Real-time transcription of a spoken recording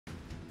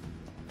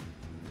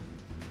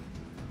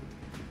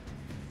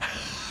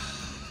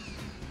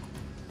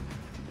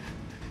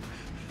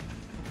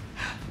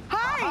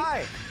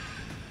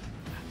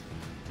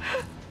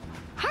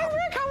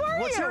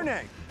What's your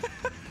name?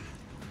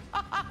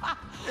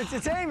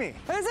 It's Amy.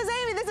 This is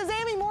Amy. This is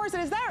Amy Morrison.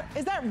 Is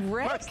that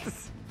Rick?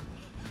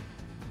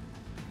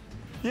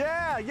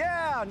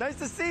 Yeah. Nice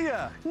to see you.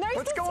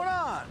 What's going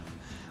on?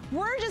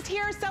 We're just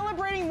here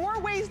celebrating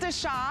more ways to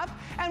shop,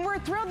 and we're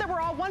thrilled that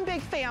we're all one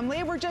big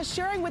family. We're just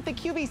sharing with the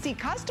QVC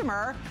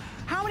customer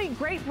how many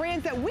great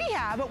brands that we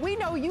have, but we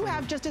know you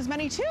have just as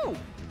many too.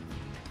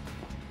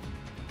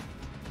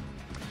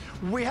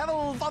 We have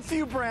a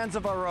few brands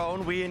of our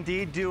own. We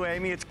indeed do,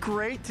 Amy. It's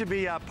great to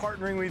be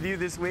partnering with you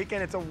this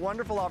weekend. It's a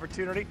wonderful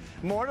opportunity.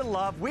 More to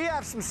love. We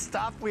have some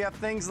stuff. We have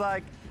things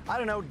like, I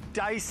don't know,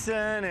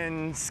 Dyson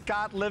and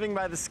Scott Living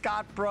by the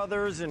Scott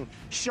Brothers and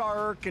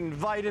Shark and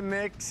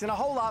Vitamix and a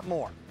whole lot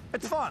more.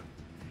 It's fun.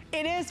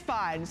 It is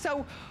fun.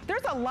 So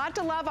there's a lot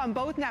to love on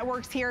both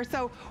networks here.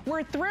 So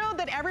we're thrilled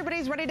that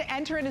everybody's ready to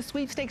enter into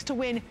sweepstakes to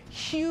win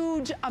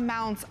huge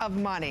amounts of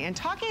money. And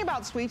talking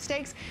about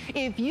sweepstakes,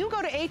 if you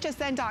go to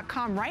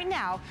hsn.com right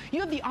now,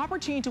 you have the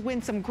opportunity to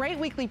win some great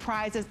weekly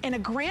prizes and a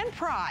grand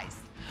prize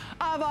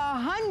of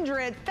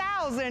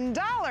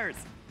 $100,000.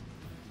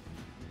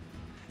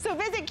 So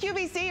visit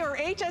QVC or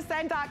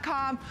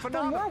hsn.com for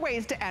more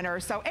ways to enter.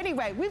 So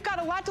anyway, we've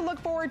got a lot to look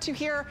forward to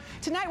here.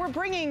 Tonight we're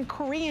bringing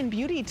Korean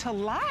beauty to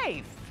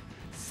life.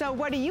 So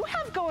what do you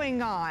have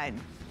going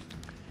on?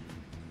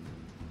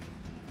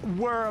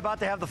 We're about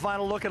to have the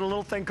final look at a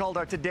little thing called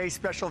our Today's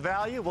Special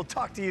Value. We'll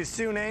talk to you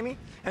soon, Amy.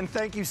 And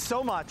thank you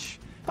so much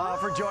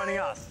for joining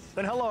us.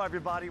 And hello,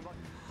 everybody.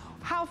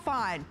 How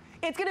fun.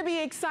 It's going to be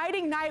an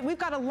exciting night. We've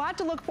got a lot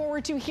to look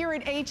forward to here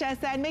at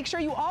HSN. Make sure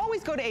you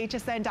always go to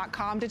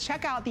hsn.com to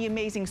check out the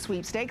amazing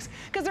sweepstakes,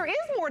 because there is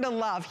more to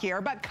love here.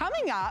 But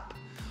coming up,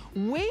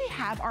 we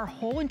have our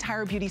whole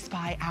entire Beauty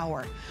Spy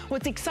Hour.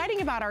 What's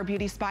exciting about our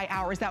Beauty Spy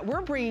Hour is that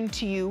we're bringing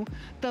to you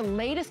the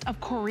latest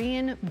of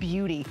Korean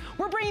beauty.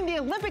 We're bringing the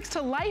Olympics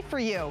to life for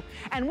you.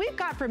 And we've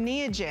got from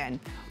Neogen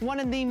one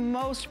of the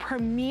most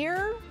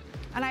premier,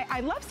 and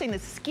I love saying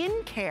this,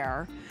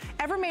 skincare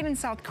ever made in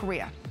South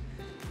Korea.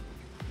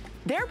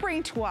 They're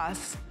bringing to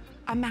us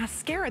a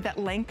mascara that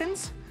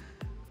lengthens,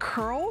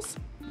 curls,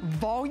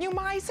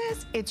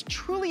 volumizes. It's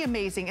truly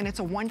amazing, and it's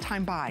a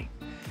one-time buy.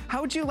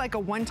 How would you like a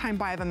one-time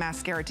buy of a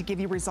mascara to give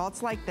you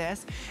results like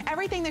this?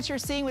 Everything that you're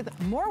seeing with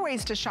more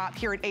ways to shop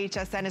here at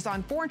HSN is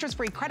on 4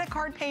 interest-free credit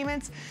card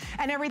payments,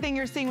 and everything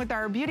you're seeing with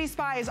our Beauty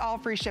Spy is all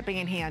free shipping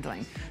and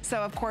handling. So,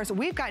 of course,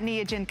 we've got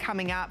Neogen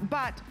coming up,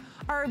 but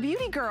our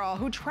beauty girl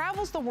who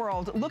travels the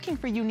world looking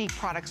for unique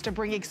products to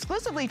bring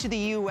exclusively to the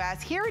U.S.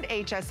 here at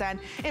HSN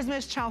is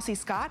Miss Chelsea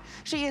Scott.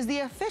 She is the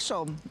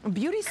official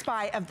beauty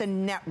spy of the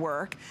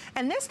network.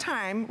 And this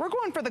time, we're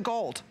going for the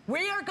gold.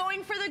 We are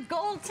going for the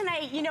gold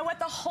tonight. You know what?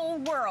 The whole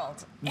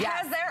world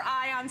has their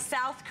eye on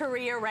South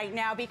Korea right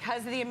now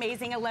because of the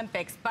amazing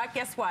Olympics. But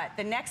guess what?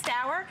 The next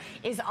hour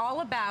is all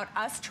about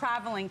us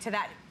traveling to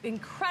that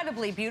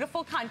incredibly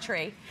beautiful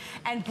country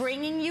and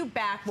bringing you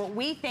back what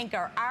we think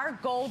are our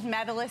gold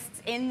medalists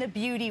in the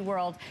beauty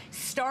world,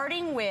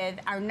 starting with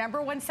our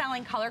 #1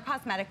 selling color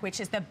cosmetic, which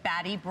is the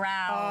Batty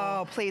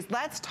Brow. Oh, please,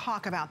 let's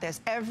talk about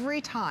this. Every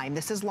time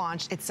this is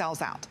launched, it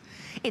sells out.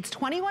 It's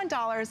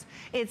 $21.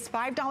 It's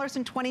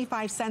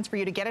 $5.25 for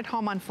you to get it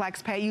home on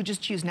FlexPay. You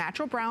just choose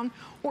natural brown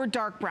or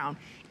dark brown.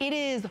 It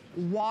is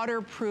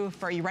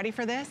waterproof. Are you ready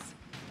for this?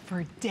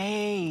 For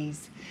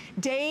days.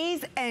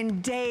 Days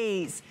and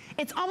days.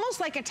 It's almost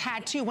like a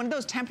tattoo, one of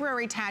those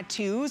temporary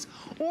tattoos,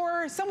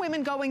 or some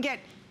women go and get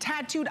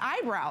tattooed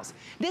eyebrows.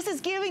 This is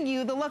giving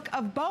you the look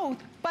of both,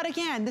 but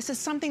again, this is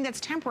something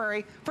that's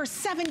temporary for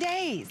 7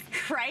 days.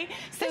 Right?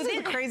 So this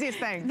is the craziest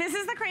thing. This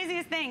is the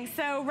craziest thing.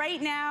 So right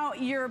now,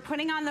 you're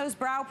putting on those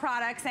brow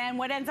products, and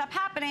what ends up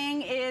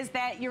happening is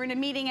that you're in a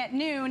meeting at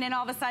noon, and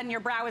all of a sudden your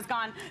brow is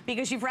gone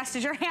because you've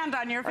rested your hand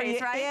on your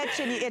face, right? Itch,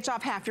 and you itch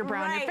off half your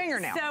brow and your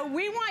fingernail. So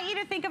we want you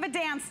to think of a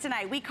dance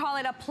tonight. We call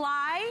it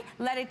apply,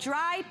 let it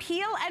dry,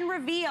 peel, and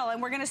reveal. And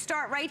we're gonna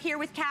start right here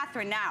with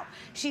Catherine. Now,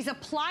 she's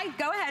applied,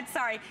 go ahead,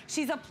 sorry.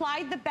 She's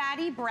applied the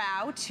Batty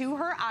Brow to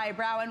her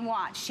eyebrow, and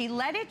watch. She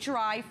let it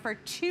dry for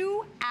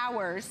 2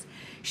 hours.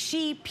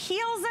 She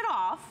peels it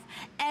off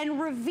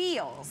and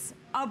reveals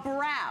a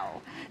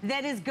brow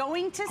that is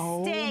going to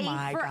stay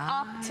for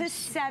up to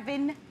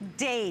 7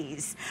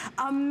 days.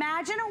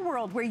 Imagine a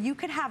world where you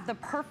could have the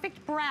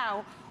perfect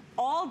brow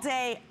all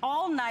day,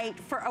 all night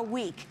for a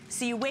week.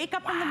 So you wake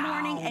up in the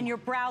morning and your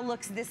brow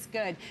looks this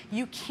good.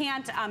 You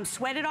can't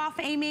sweat it off,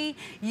 Amy.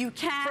 You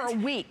can't. For a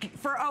week.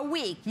 For a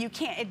week. You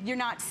can't, you're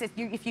not,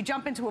 if you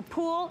jump into a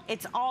pool,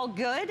 it's all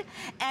good.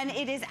 And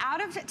it is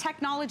out of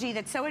technology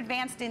that's so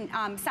advanced in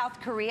South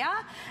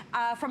Korea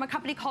from a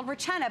company called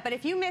Richena. But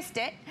if you missed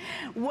it,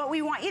 what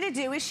we want you to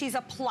do is she's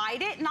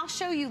applied it, and I'll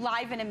show you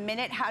live in a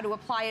minute how to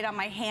apply it on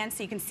my hand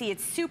so you can see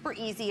it's super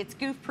easy. It's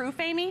goof-proof,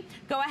 Amy.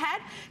 Go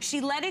ahead.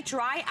 She let it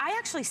dry. I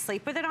actually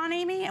sleep with it on,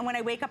 Amy, and when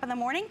I wake up in the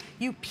morning,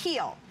 you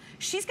peel.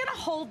 She's gonna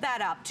hold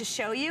that up to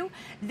show you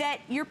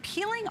that you're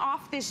peeling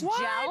off this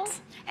gel,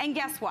 and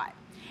guess what?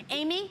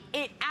 Amy,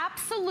 it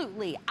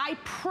absolutely, I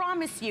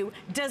promise you,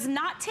 does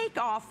not take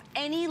off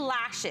any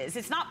lashes.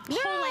 It's not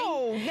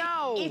pulling.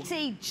 No. It's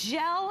a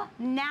gel,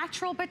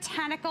 natural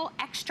botanical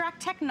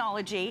extract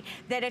technology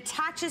that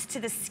attaches to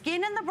the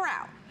skin and the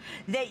brow.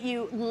 That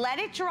you let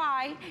it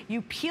dry,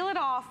 you peel it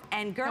off,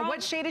 and girl, now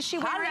what shade is she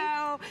wearing?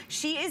 Hello,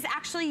 she is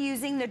actually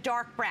using the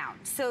dark brown.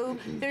 So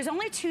there's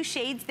only 2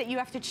 shades that you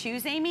have to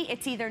choose, Amy.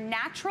 It's either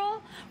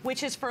natural,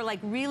 which is for like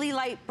really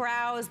light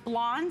brows,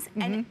 blondes,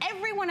 and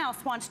everyone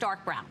else wants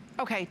dark brown.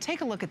 Okay,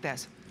 take a look at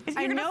this.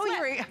 I know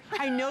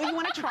you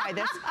want to try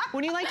this.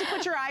 When you like to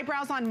put your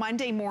eyebrows on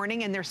Monday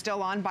morning and they're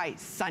still on by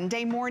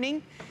Sunday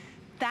morning,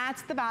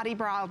 that's the body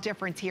brow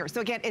difference here. So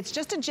again, it's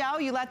just a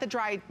gel. You let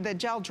the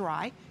gel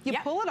dry. You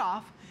pull it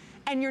off,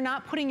 and you're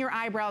not putting your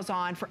eyebrows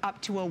on for up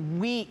to a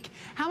week.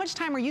 How much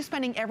time are you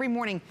spending every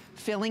morning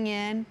filling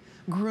in,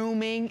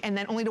 grooming, and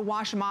then only to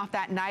wash them off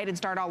that night and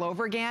start all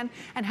over again?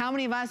 And how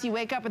many of us, you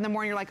wake up in the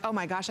morning, you're like, oh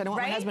my gosh, I don't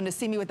want my husband to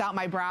see me without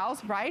my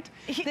brows, right?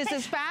 This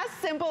is fast,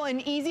 simple,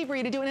 and easy for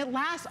you to do, and it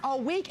lasts all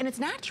week, and it's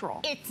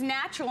natural. It's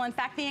natural. In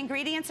fact, the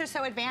ingredients are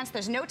so advanced,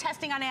 there's no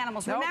testing on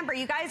animals. Nope. Remember,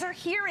 you guys are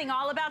hearing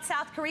all about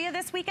South Korea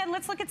this weekend.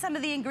 Let's look at some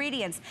of the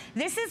ingredients.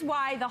 This is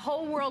why the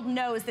whole world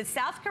knows that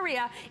South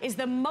Korea is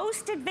the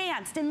most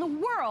advanced in the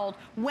world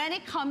when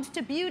it comes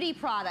to beauty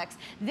products.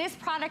 This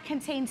product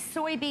contains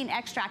soybean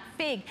extract,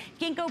 fig,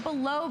 ginkgo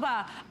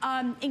biloba,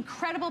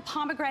 incredible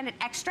pomegranate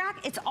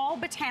extract. It's all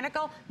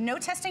botanical, no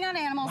testing on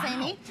animals,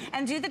 Amy.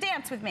 And do the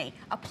dance with me.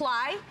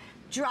 Apply,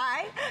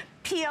 dry,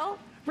 peel,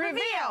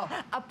 reveal.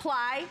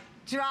 Apply,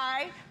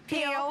 dry,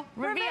 peel,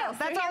 reveal.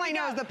 That's all I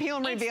know is the peel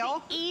and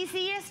reveal. It's the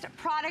easiest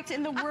product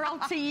in the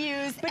world to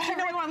use, but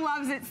everyone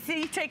loves it.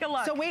 See, take a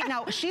look. So wait,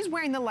 now she's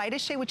wearing the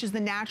lightest shade, which is the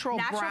natural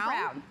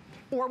brown.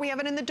 Or we have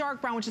it in the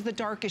dark brown, which is the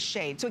darkest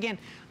shade. So again,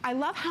 I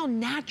love how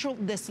natural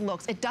this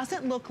looks. It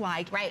doesn't look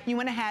like you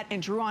went ahead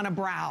and drew on a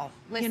brow.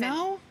 Listen, you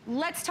know?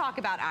 Let's talk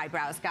about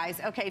eyebrows,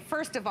 guys. Okay,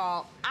 first of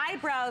all,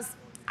 eyebrows,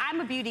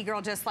 I'm a beauty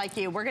girl just like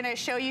you. We're gonna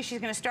show you,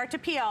 she's gonna start to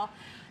peel.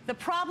 The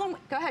problem,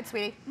 go ahead,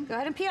 sweetie, go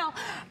ahead and peel.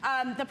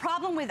 The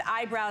problem with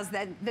eyebrows,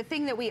 the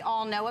thing that we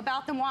all know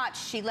about them, watch,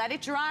 she let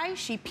it dry,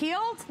 she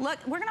peeled.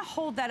 Look, we're gonna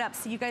hold that up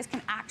so you guys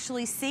can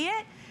actually see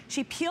it.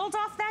 She peeled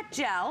off that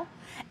gel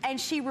and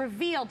she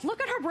revealed,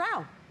 look at her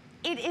brow.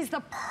 It is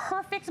the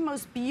perfect,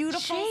 most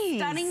beautiful,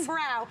 stunning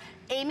brow.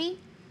 Amy,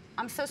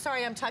 I'm so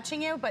sorry I'm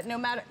touching you, but no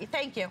matter,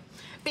 thank you.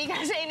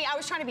 Because Amy, I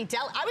was trying to be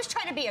I was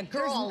trying to be a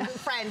girl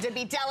friend and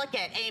be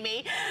delicate,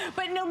 Amy.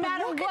 But no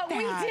matter what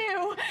we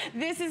do,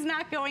 this is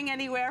not going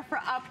anywhere for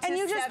up to 7 days. And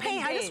you just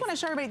paint, I just want to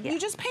show everybody, you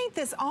just paint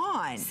this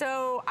on.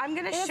 So I'm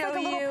gonna show you. It's like a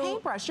little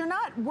paintbrush. You're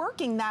not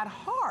working that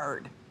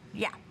hard.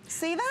 Yeah.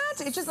 See that?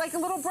 It's just like a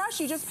little brush.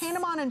 You just paint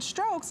them on in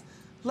strokes,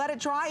 let it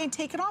dry and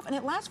take it off, and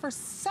it lasts for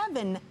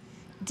 7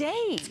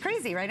 days. It's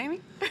crazy, right,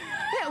 Amy?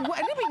 Yeah, well,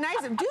 it'd be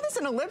nice. Do this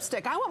in a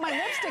lipstick. I want my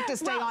lipstick to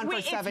stay on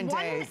for 7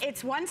 days.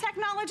 It's one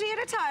technology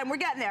at a time. We're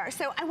getting there.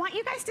 So I want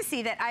you guys to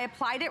see that I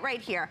applied it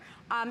right here.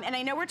 And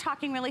I know we're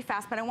talking really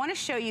fast, but I want to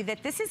show you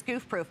that this is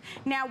goof proof.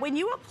 Now, when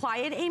you apply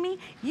it, Amy,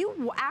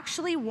 you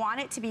actually want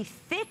it to be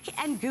thick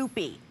and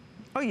goopy.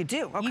 Oh, you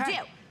do? Okay. You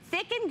do.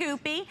 Thick and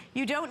goopy.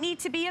 You don't need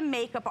to be a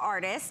makeup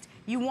artist.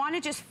 You want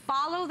to just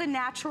follow the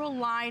natural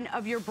line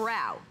of your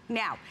brow.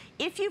 Now,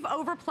 if you've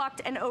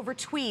overplucked and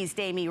over-tweezed,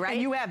 Amy, right?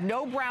 And you have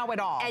no brow at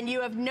all. And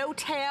you have no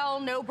tail,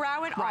 no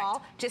brow at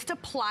all, just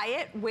apply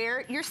it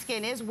where your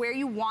skin is, where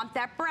you want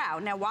that brow.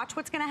 Now, watch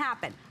what's going to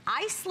happen.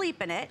 I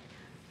sleep in it.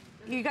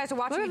 You guys are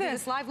watching me do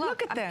this live.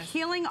 Look at this. I'm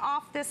peeling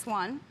off this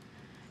one.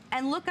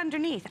 And look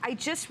underneath. I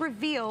just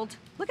revealed,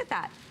 look at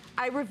that.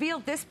 I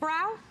revealed this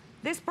brow.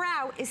 This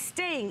brow is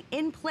staying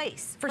in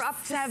place for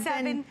up to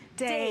 7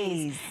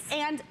 days.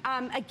 And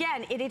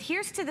again, it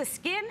adheres to the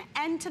skin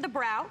and to the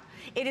brow.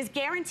 It is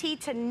guaranteed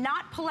to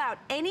not pull out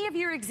any of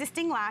your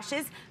existing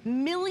lashes.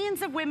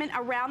 Millions of women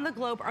around the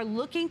globe are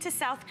looking to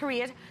South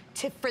Korea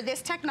for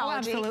this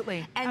technology. Oh,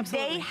 absolutely. And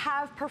they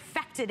have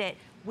perfected it.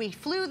 We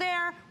flew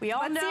there. We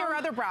all know. Let's see your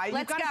other brow.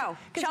 Let's go.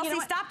 Chelsea, you know,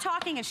 stop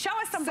talking and show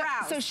us some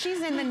brows. So she's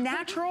in the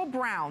natural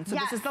brown. So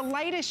this is the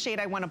lightest shade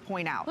I want to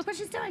point out. Look what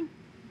she's doing.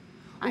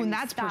 Ooh, and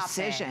that's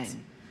precision.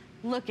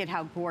 Look at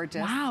how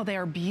gorgeous. Wow, they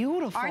are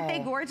beautiful. Aren't they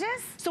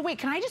gorgeous? So wait,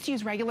 can I just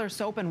use regular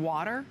soap and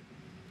water?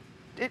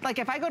 Like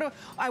if I go to,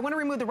 I want to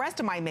remove the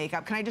rest of my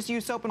makeup, can I just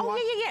use soap and water?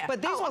 Yeah.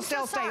 But these will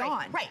still stay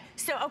on. Right,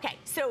 so okay,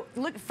 so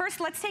look, first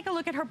let's take a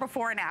look at her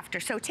before and after.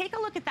 So take a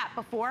look at that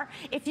before.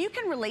 If you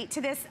can relate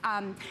to this,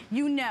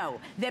 you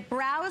know that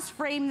brows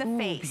frame the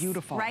face.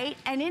 Beautiful. Right,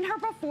 and in her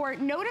before,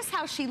 notice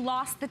how she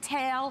lost the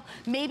tail.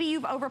 Maybe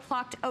you've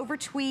overplucked,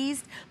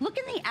 over-tweezed. Look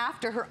in the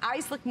after, her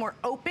eyes look more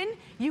open.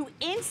 You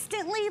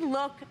instantly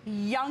look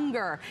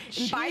younger.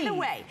 And by the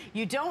way,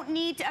 you don't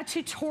need a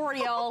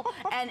tutorial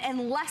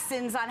and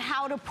lessons on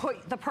how to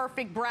put the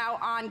perfect brow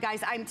on,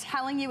 guys. I'm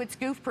telling you, it's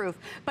goof proof.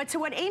 But to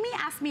what Amy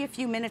asked me a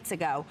few minutes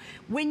ago,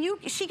 when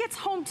she gets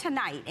home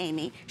tonight,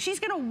 Amy, she's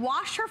gonna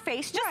wash her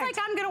face just like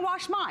I'm gonna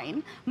wash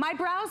mine. My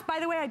brows, by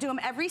the way, I do them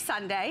every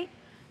Sunday.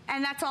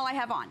 And that's all I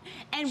have on.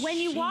 And when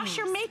you wash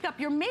your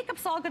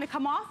makeup's all gonna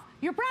come off.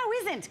 Your brow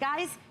isn't,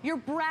 guys. Your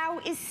brow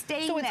is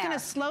staying there. So it's gonna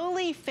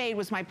slowly fade,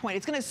 was my point.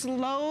 It's gonna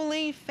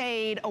slowly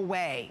fade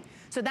away.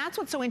 So that's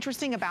what's so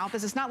interesting about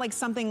this. It's not like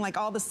something like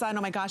all of a sudden,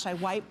 oh my gosh, I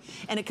wipe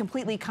and it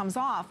completely comes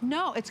off.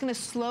 No, it's gonna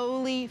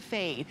slowly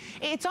fade.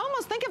 It's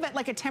almost, think of it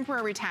like a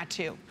temporary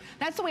tattoo.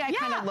 That's the way I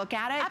kind of look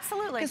at it.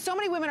 Absolutely. Because so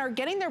many women are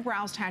getting their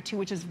brows tattooed,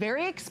 which is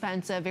very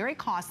expensive, very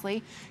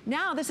costly.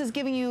 Now this is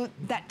giving you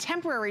that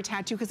temporary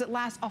tattoo because it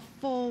lasts a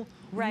full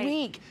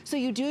week. So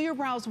you do your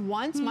brows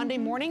once, Monday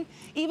morning,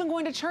 even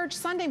going to church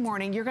Sunday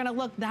morning, you're gonna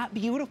look that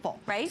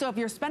beautiful. Right. So if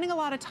you're spending a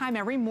lot of time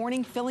every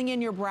morning filling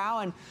in your brow,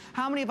 and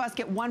how many of us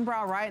get one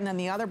brow right and then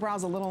the other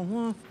brow's a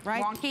little,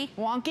 right?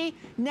 Wonky.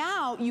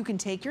 Now you can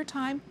take your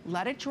time,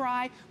 let it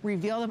dry,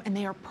 reveal them, and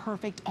they are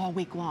perfect all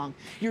week long.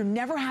 You're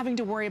never having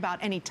to worry about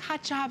any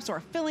touch-ups or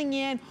filling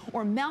in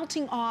or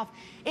melting off.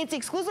 It's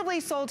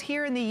exclusively sold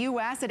here in the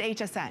US at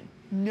HSN.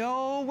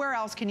 Nowhere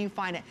else can you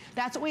find it.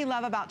 That's what we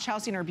love about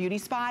Chelsea and her Beauty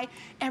Spy.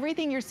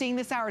 Everything you're seeing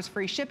this hour is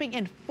free shipping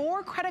and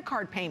 4 credit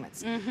card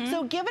payments.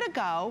 So give it a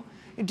go.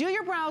 Do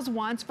your brows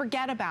once,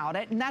 forget about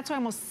it, and that's why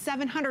almost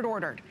 700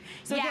 ordered.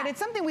 So again, it's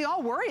something we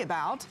all worry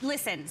about.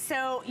 Listen,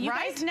 so you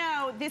guys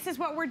know this is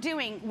what we're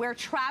doing. We're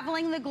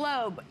traveling the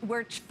globe.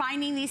 We're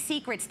finding these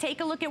secrets.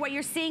 Take a look at what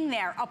you're seeing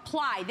there.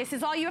 Apply. This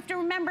is all you have to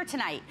remember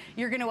tonight.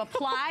 You're going to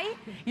apply.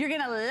 You're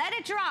going to let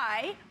it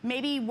dry.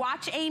 Maybe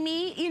watch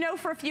Amy, you know,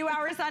 for a few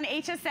hours on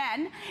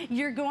HSN.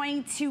 You're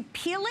going to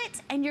peel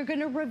it, and you're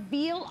going to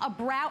reveal a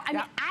brow. I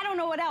mean, I don't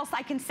know what else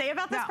I can say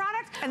about this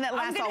product. And that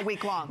lasts all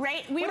week long.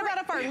 Right? What about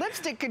if our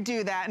lipstick could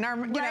do that? And our,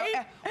 you know,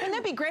 wouldn't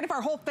that be great if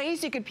our whole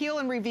face you could peel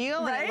and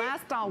reveal and it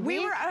lasts all week?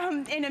 We were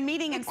in a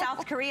meeting in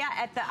South Korea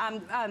at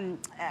the,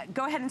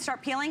 go ahead and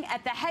start peeling,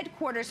 at the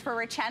headquarters for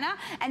Richena,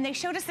 and they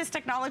showed us this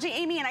technology,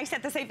 Amy, and I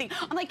said the same thing.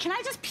 I'm like, can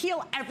I just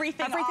peel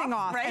everything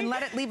off and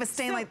let it leave a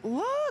stain, like,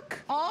 look.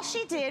 All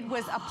she did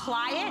was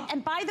apply it,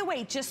 and by the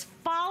way, just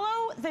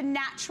follow the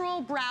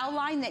natural brow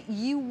line that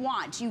you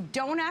want. You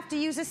don't have to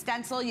use a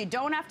stencil, you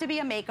don't have to be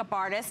a makeup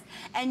artist,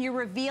 and you're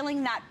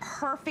revealing that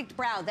perfect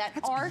brow. That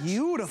arch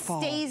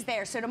stays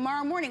there. So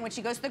tomorrow morning when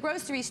she goes to the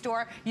grocery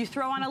store, you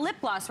throw on a lip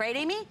gloss, right,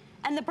 Amy?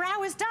 And the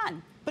brow is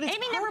done. But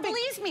Amy never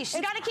believes me.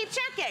 She's got to keep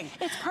checking.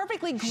 It's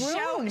perfectly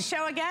groomed.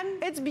 Show again.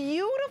 It's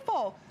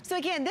beautiful. So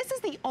again, this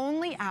is the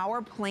only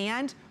hour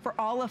planned for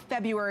all of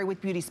February with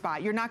Beauty Spy.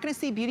 You're not going to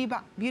see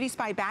Beauty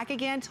Spy back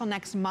again until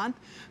next month.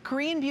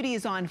 Korean beauty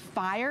is on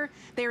fire.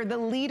 They're the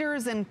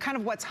leaders in kind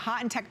of what's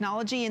hot in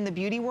technology in the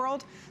beauty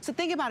world. So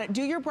think about it.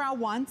 Do your brow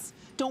once.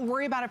 Don't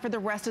worry about it for the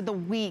rest of the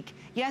week.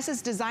 Yes,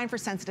 it's designed for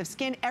sensitive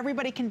skin.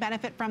 Everybody can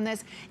benefit from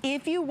this.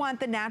 If you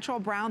want the natural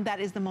brown, that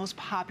is the most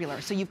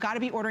popular. So you've got to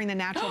be ordering the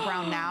natural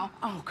brown now.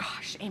 Oh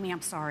gosh, Amy,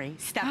 I'm sorry.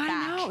 Step back.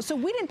 I know. So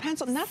we didn't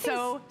pencil nothing.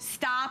 So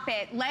stop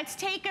it. Let's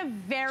take a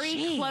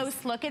very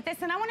close look at this.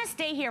 And I want to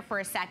stay here for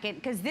a second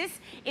because this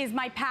is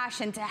my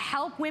passion, to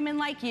help women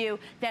like you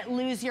that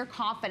lose your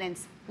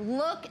confidence.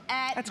 Look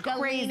at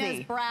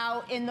Galina's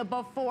brow in the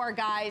before,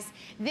 guys.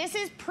 This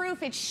is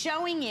proof. It's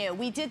showing you.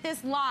 We did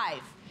this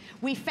live.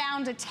 We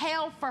found a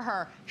tail for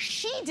her.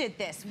 She did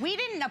this. We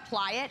didn't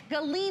apply it.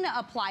 Galina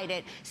applied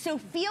it. So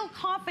feel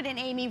confident,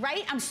 Amy,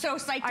 right? I'm so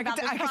psyched about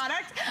this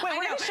product. Wait,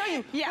 we're going to show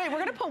you. Wait, we're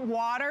going to put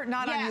water,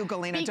 not on you,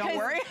 Galina, don't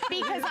worry.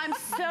 Because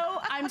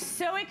I'm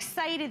so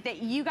excited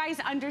that you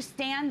guys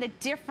understand the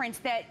difference,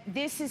 that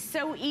this is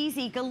so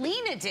easy.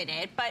 Galina did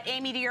it, but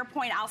Amy, to your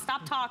point, I'll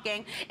stop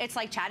talking. It's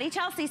like Chatty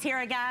Chelsea's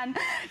here again.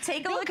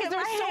 Take a look at my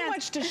hands. There's so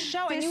much to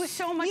show. There's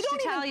so much to tell you.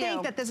 You don't even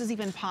think that this is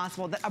even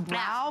possible, that a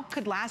brow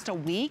could last a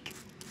week?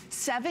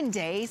 7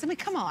 days? I mean,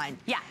 come on.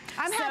 Yeah.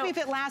 I'm happy if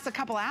it lasts a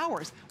couple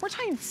hours. We're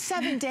talking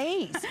 7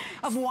 days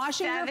of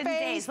washing your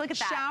face, Look at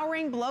that.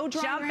 showering, blow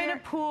drying. Jump in a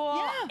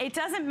pool. It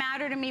doesn't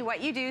matter to me what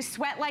you do.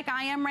 Sweat like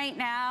I am right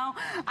now.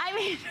 I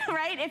mean,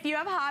 right? If you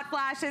have hot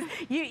flashes,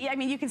 I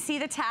mean, you can see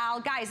the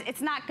towel. Guys,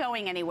 it's not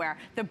going anywhere.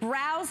 The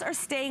brows are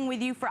staying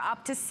with you for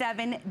up to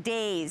 7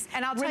 days.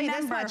 And I'll tell you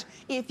this much,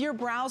 if your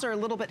brows are a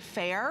little bit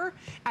fair,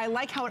 I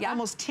like how it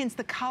almost tints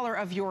the color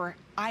of your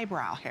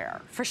eyebrow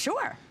hair. For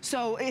sure.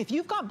 So if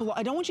you've got,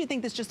 I don't want you to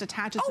think this just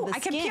attaches to the skin. I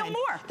can peel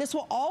more. This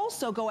will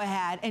also go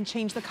ahead and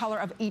change the color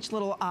of each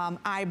little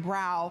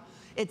eyebrow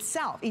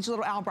itself, each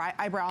little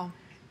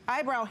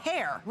eyebrow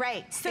hair.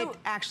 Right. So it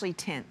actually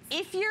tints.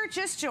 If you're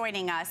just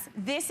joining us,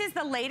 this is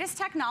the latest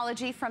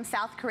technology from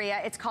South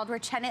Korea. It's called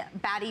Richena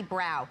Body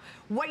Brow.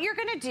 What you're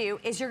going to do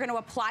is you're going to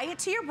apply it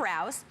to your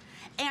brows,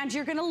 and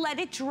you're gonna let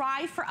it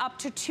dry for up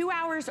to 2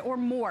 hours or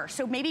more.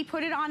 So maybe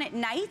put it on at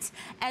night,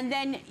 and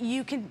then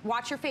you can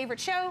watch your favorite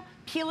show,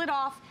 peel it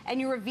off, and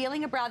you're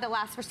revealing a brow that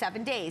lasts for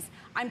 7 days.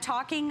 I'm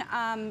talking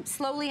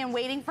slowly and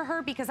waiting for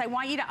her because I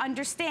want you to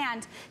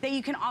understand that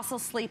you can also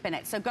sleep in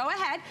it. So go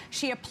ahead.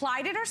 She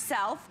applied it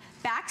herself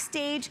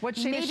backstage. What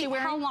shade is she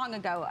wearing? How long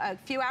ago? A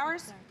few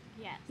hours?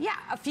 Yes. Yeah,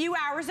 a few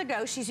hours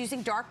ago. She's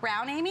using dark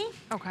brown, Amy.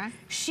 Okay.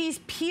 She's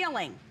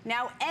peeling.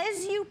 Now,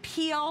 as you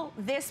peel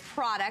this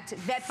product,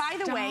 that,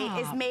 by the way,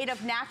 is made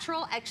of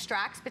natural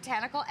extracts,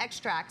 botanical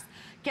extracts,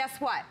 guess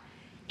what?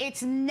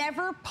 It's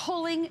never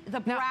pulling the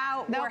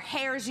brow or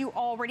hairs you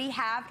already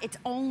have. It's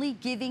only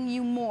giving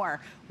you more.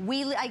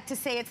 We like to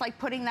say it's like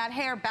putting that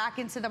hair back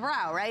into the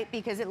brow, right?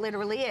 Because it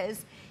literally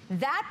is.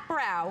 That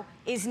brow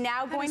is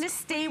now going to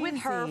stay with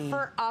her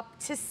for up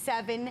to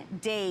 7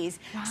 days.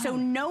 Wow. So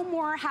no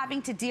more having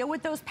to deal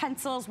with those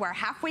pencils where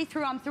halfway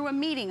through I'm through a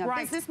meeting, a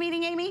business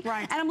meeting, Amy,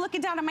 and I'm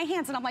looking down at my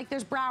hands and I'm like,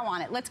 there's brow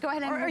on it. Let's go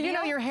ahead and reveal. You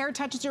know, your hair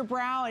touches your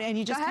brow and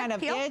you just kind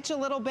of itch a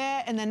little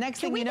bit, and the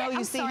next thing you know,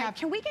 you see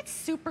Can we get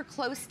super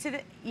close to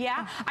the,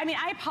 I mean,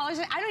 I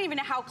apologize. I don't even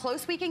know how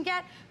close we can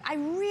get. I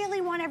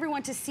really want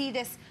everyone to see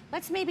this.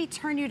 Let's maybe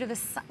turn you to the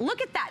side.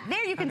 Look at that.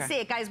 There you can see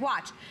it, guys.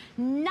 Watch.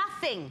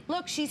 Nothing.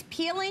 Look, she's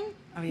peeling.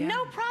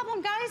 No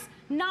problem, guys.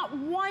 Not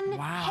one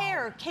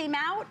hair came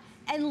out.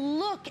 And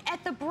look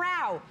at the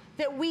brow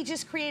that we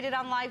just created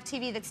on live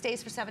TV that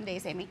stays for 7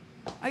 days, Amy.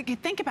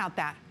 Think about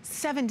that.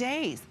 7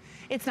 days.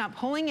 It's not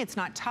pulling, it's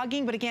not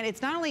tugging, but again,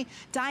 it's not only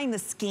dyeing the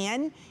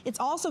skin, it's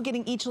also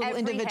getting each little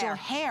individual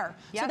hair.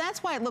 So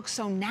that's why it looks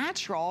so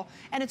natural,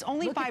 and it's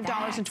only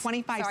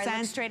 $5.25. Sorry,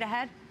 look straight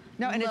ahead.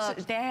 No, and look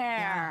it's there.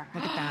 Yeah,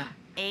 look at that.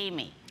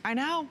 Amy. I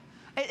know.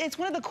 It's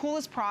one of the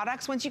coolest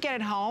products. Once you get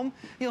it home,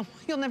 you'll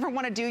never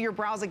want to do your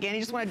brows again.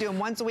 You just want to do them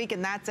once a week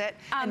and that's it,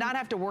 and not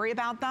have to worry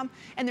about them.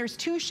 And there's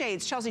 2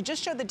 shades. Chelsea,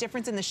 just show the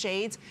difference in the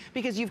shades,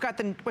 because you've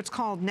got what's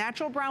called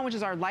natural brown, which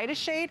is our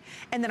lightest shade,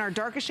 and then our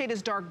darkest shade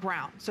is dark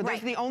brown. So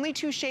those are the only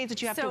 2 shades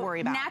that you have to worry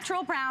about.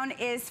 Natural brown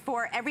is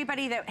for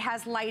everybody that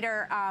has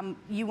lighter,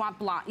 you want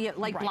blonde,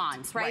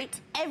 blondes,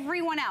 right?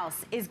 Everyone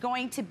else is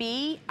going to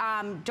be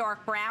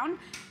dark brown.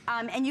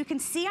 And you can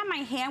see on my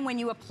hand when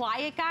you apply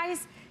it,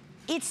 guys,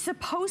 it's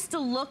supposed to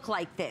look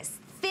like this.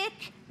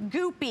 Thick,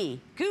 goopy,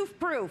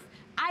 goof-proof.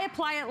 I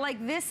apply it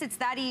like this, it's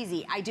that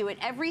easy. I do it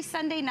every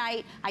Sunday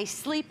night, I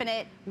sleep in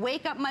it,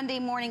 wake up Monday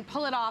morning,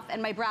 pull it off,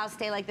 and my brows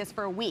stay like this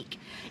for a week.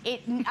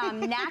 It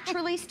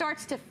naturally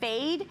starts to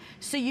fade,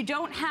 so you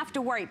don't have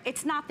to worry.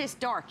 It's not this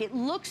dark. It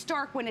looks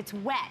dark when it's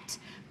wet,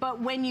 but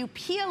when you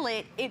peel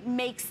it,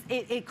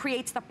 it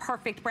creates the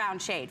perfect brown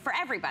shade for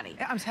everybody.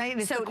 I'm telling you,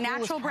 it's so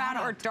natural brown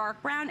or dark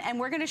brown, and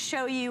we're gonna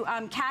show you,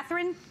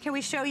 Catherine, can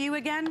we show you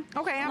again?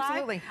 Okay,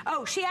 absolutely. Live?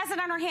 Oh, she has it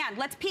on her hand.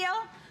 Let's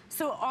peel.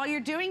 So all you're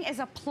doing is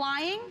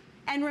applying,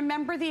 and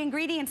remember the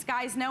ingredients,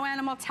 guys. No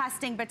animal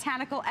testing,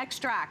 botanical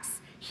extracts.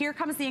 Here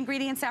comes the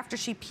ingredients after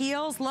she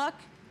peels. Look,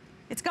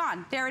 it's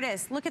gone. There it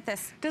is. Look at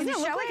this. Doesn't it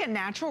look like a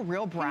natural,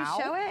 real brow? Can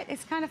you show it?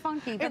 It's kind of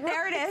funky, but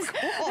there it is.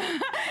 Cool.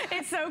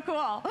 It's so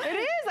cool. It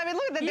is. I mean,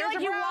 look at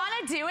that. You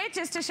want to do it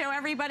just to show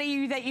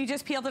everybody that you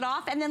just peeled it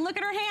off, and then look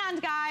at her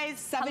hand, guys.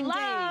 7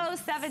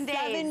 days. 7 days.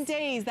 7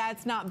 days.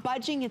 That's not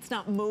budging. It's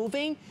not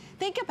moving.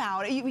 Think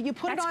about it. You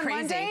put it on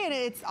Monday, and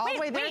it's all the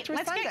way there through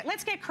Sunday.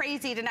 Let's get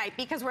crazy tonight,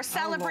 because we're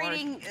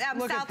celebrating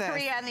South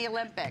Korea and the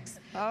Olympics.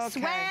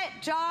 Sweat,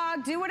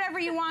 jog, do whatever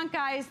you want,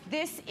 guys.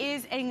 This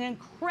is an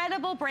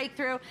incredible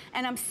breakthrough,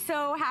 and I'm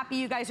so happy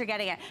you guys are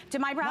getting it. Do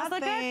my brows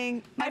look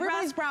good?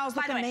 Everybody's brows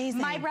look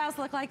amazing. My brows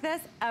look like this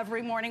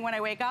every morning when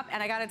I wake up,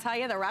 and I gotta tell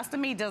you, the rest of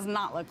me does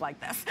not look like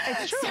this.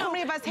 It's true. How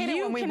many of us hate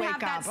it when we wake up? You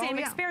can have that same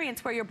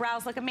experience where your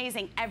brows look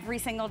amazing every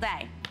single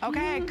day.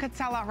 Okay, I could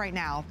sell out right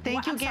now.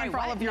 Thank you again for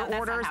all of your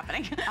orders. That's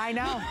not happening. I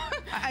know.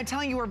 I'm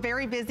telling you, we're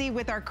very busy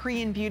with our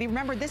Korean beauty.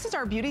 Remember, this is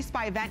our Beauty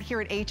Spy event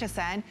here at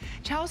HSN.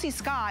 Chelsea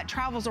Scott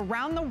travels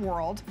around the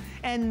world,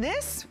 and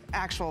this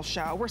actual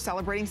show, we're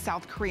celebrating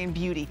South Korean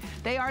beauty.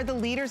 They are the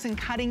leaders in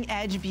cutting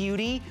edge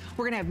beauty.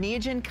 We're gonna have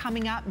Neogen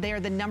coming up. They are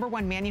the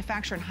 #1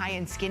 manufacturer in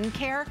high-end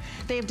skincare.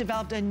 They have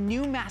developed a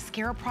new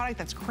mascara product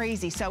that's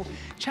crazy. So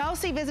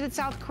Chelsea visited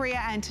South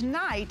Korea, and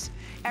tonight,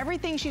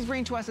 everything she's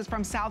bringing to us is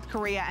from South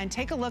Korea. And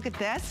take a look at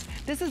this.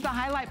 This is the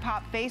Highlight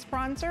Pop Face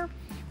Bronzer.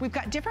 We've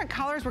got different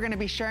colors we're gonna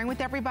be sharing with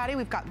everybody.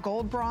 We've got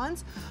gold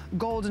bronze,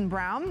 golden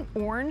brown,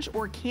 orange,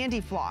 or candy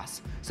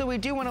floss. So we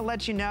do wanna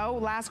let you know,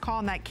 last call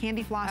on that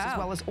candy floss as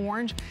well as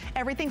orange.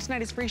 Everything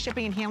tonight is free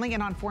shipping and handling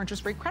and on 4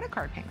 interest-free credit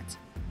card payments.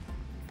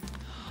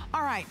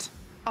 All right.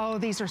 Oh,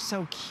 these are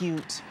so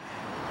cute.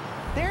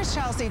 There's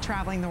Chelsea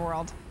traveling the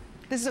world.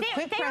 This is a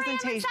quick presentation.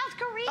 I am in South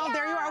Korea. Oh,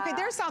 there you are. Okay,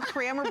 there's South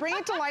Korea. And we're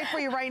bringing it to life for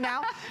you right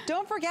now.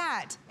 Don't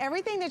forget,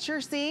 everything that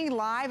you're seeing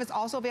live is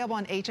also available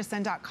on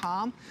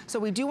hsn.com. So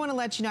we do want to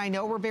let you know, I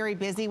know we're very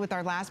busy with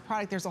our last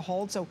product. There's a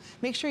hold, so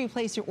make sure you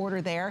place your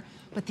order there.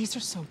 But these are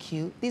so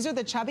cute. These are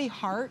the Chubby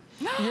Heart.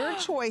 Your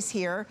choice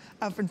here.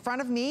 In front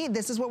of me,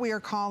 this is what we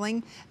are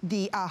calling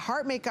the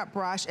Heart Makeup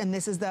Brush, and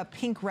this is the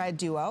Pink Red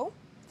Duo,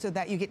 so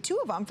that you get 2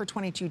 of them for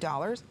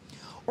 $22.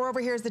 Or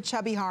over here is the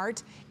Chubby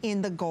Heart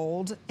in the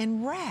gold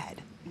and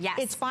red. Yes.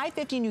 It's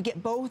 $5.50 and you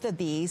get both of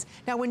these.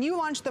 Now, when you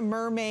launched the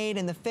mermaid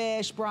and the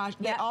fish brush,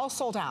 they all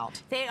sold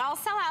out. They all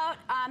sell out,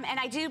 and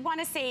I do want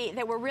to say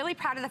that we're really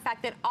proud of the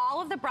fact that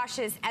all of the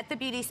brushes at the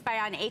Beauty Spy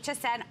on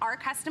HSN are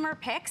customer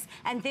picks,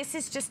 and this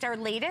is just our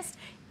latest.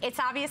 It's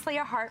obviously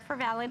a heart for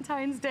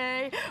Valentine's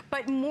Day,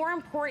 but more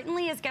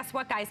importantly is, guess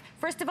what, guys?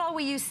 First of all,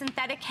 we use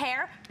synthetic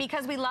hair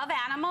because we love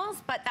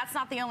animals, but that's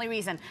not the only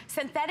reason.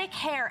 Synthetic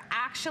hair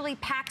actually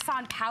packs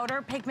on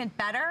powder pigment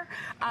better,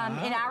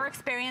 in our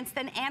experience,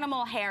 than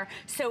animal hair.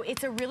 So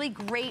it's a really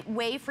great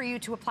way for you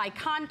to apply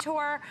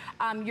contour,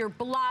 your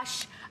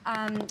blush,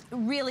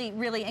 really,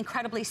 really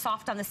incredibly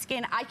soft on the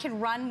skin. I can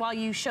run while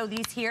you show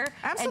these here.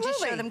 Absolutely. And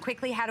just show them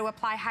quickly how to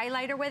apply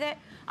highlighter with it.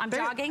 I'm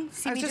jogging.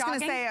 See me jogging? I was just going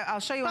to say, I'll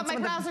show you. But my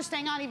brows are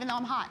staying on even though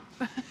I'm hot.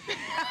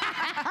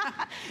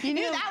 You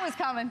knew that was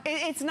coming.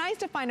 It's nice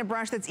to find a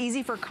brush that's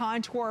easy for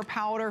contour,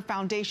 powder,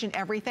 foundation,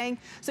 everything.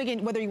 So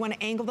again, whether you want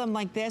to angle them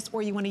like this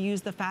or you want to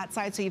use the fat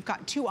side, so you've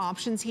got two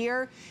options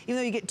here. Even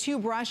though you get two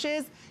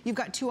brushes, you've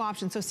got two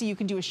options. So see, you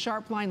can do a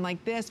sharp line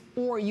like this,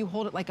 or you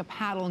hold it like a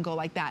paddle and go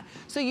like that.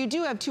 So you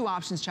do have two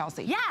options,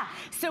 Chelsea. Yeah.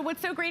 So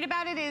what's so great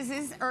about it is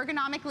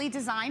ergonomically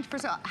designed.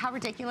 First of all, how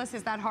ridiculous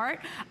is that heart?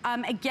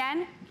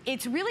 Again,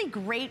 it's really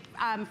great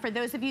for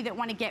those of you that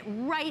want to get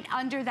right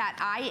under that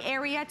eye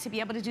area to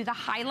be able to do the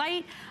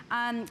highlight.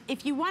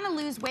 If you want to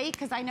lose weight,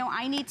 because I know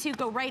I need to,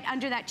 go right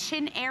under that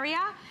chin area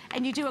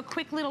and you do a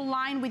quick little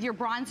line with your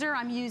bronzer.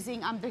 I'm using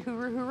the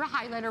Hoora Hoora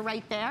highlighter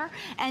right there.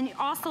 And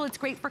also it's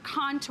great for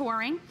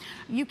contouring.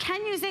 You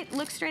can use it,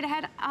 look straight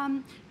ahead.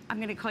 I'm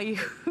gonna call you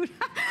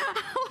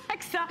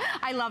Alexa.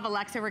 I love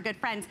Alexa, we're good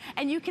friends.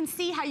 And you can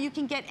see how you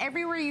can get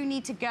everywhere you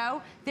need to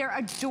go. They're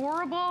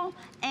adorable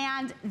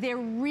and they're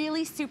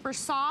really super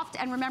soft.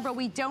 And remember,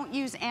 we don't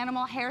use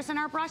animal hairs in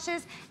our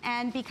brushes.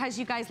 And because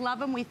you guys love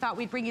them, we thought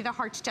we'd bring you the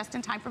hearts just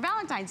in time for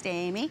Valentine's Day,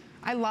 Amy.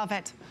 I love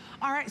it.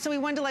 All right, so we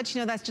wanted to let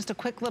you know that's just a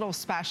quick little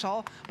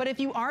special. But if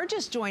you are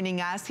just joining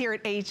us here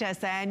at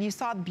HSN, you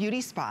saw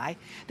Beauty Spy.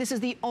 This is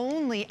the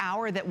only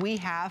hour that we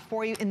have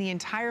for you in the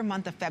entire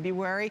month of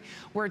February,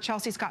 where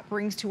Chelsea Scott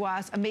brings to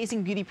us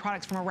amazing beauty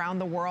products from around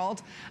the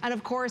world. And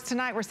of course,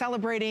 tonight we're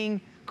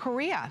celebrating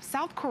Korea,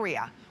 South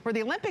Korea, where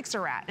the Olympics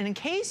are at. And in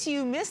case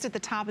you missed at the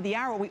top of the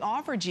hour, we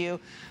offered you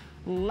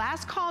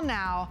last call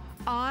now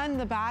on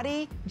the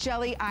Body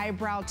Jelly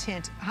Eyebrow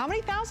Tint. How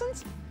many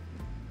thousands?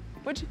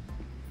 What'd you?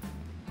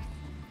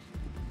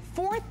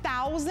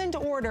 4,000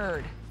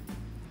 ordered.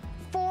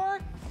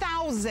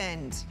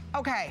 4,000.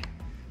 Okay,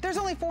 there's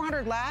only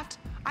 400 left.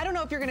 I don't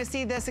know if you're gonna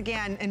see this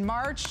again in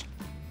March.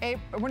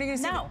 April, when are you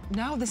gonna see it?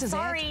 No, this is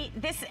Sorry,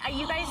 this,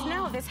 you guys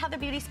know this is how the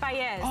Beauty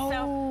Spy is.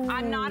 So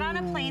I'm not on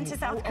a plane to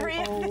South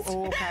Korea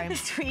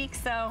this week,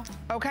 so.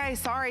 Okay,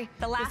 sorry.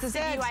 The last of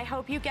you, I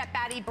hope you get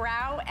Batty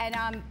Brow.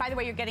 And by the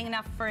way, you're getting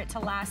enough for it to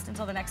last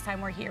until the next time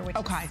we're here, which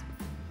is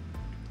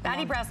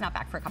Batty Brow's not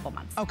back for a couple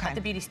months. Okay. But the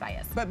Beauty Spy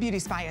is. But Beauty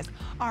Spy is.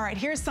 All right,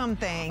 here's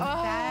something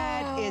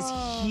that is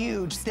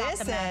huge.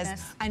 This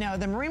is, I know,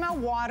 the Marima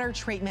water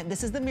treatment.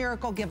 This is the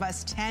miracle. Give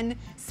us 10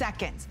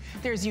 seconds.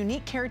 There's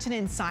unique keratin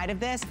inside of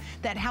this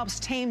that helps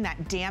tame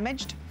that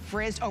damaged,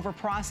 frizzed,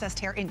 over-processed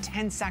hair in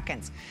 10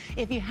 seconds.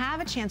 If you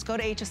have a chance, go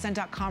to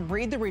hsn.com,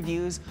 read the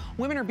reviews.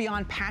 Women are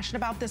beyond passionate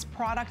about this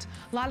product.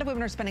 A lot of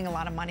women are spending a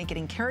lot of money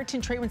getting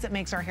keratin treatments that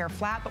makes our hair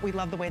flat, but we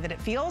love the way that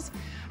it feels.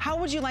 How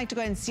would you like to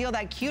go ahead and seal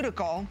that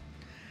cuticle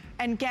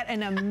and get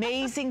an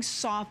amazing,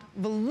 soft,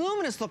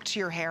 voluminous look to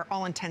your hair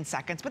all in 10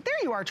 seconds? But there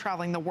you are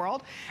traveling the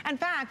world. In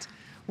fact,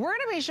 we're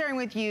gonna be sharing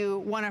with you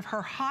one of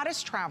her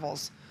hottest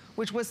travels,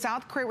 which was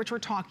South Korea, which we're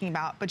talking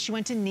about, but she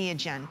went to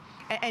Neogen.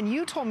 And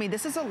you told me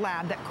this is a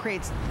lab that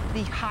creates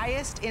the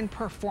highest in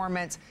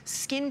performance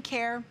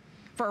skincare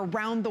for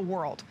around the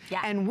world.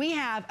 Yeah. And we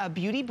have a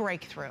beauty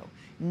breakthrough,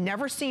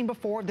 never seen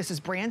before. This is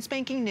brand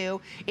spanking new.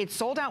 It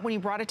sold out when you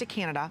brought it to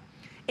Canada.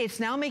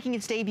 It's now making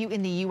its debut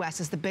in the US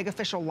as the big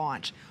official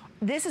launch.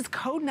 This is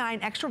Code 9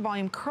 Extra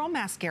Volume Curl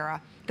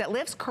Mascara that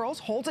lifts, curls,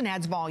 holds, and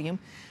adds volume.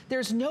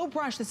 There's no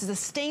brush. This is a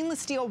stainless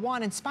steel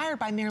wand inspired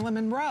by Marilyn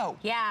Monroe.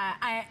 Yeah,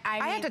 I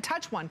had to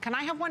touch one. Can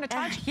I have one to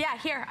touch? Yeah,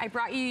 here, I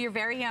brought you your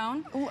very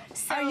own.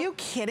 So, are you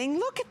kidding?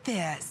 Look at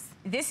this.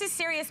 This is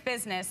serious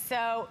business.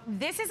 So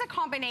this is a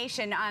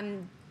combination.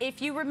 If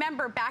you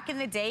remember back in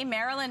the day,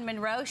 Marilyn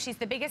Monroe, she's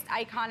the biggest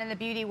icon in the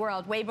beauty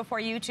world, way before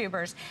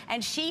YouTubers.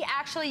 And she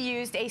actually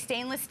used a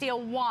stainless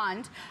steel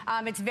wand.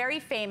 It's very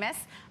famous.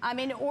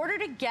 In order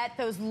to get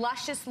those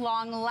luscious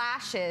long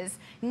lashes,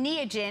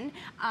 Neogen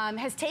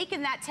has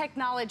taken that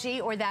technology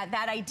or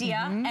that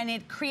idea and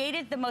it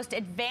created the most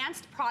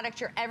advanced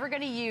product you're ever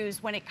gonna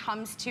use when it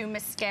comes to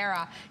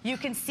mascara. You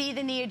can see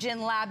the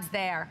Neogen labs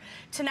there.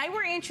 Tonight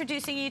we're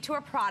introducing you to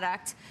a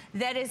product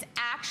that is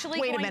actually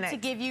going to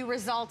give you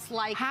results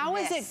like How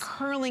is it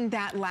curling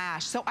that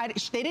lash? So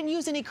they didn't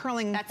use any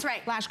curling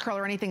lash curl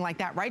or anything like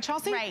that, right,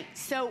 Chelsea? Right.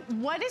 So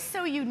what is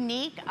so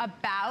unique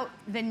about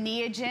the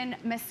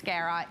Neogen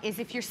mascara is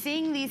if you're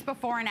seeing these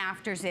before and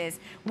afters is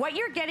what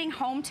you're getting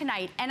home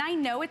tonight, and I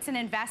know it's an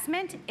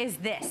investment, is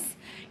this.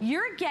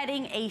 You're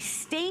getting a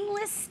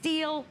stainless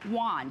steel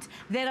wand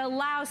that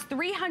allows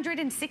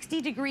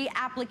 360-degree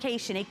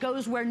application. It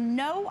goes where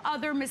no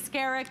other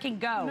mascara can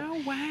go. No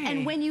way.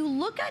 And when you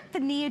look at the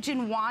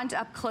Neogen wand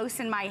up close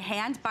in my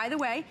hand, by the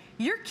way,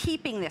 you're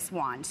keeping this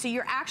wand. So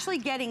you're actually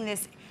getting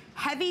this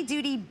heavy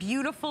duty,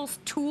 beautiful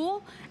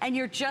tool, and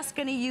you're just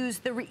gonna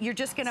use you're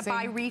just gonna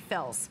buy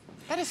refills.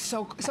 That is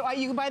so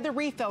you can buy the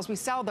refills. We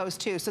sell those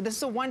too. So this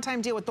is a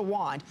one-time deal with the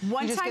wand.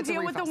 One-time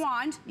deal with the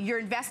wand. You're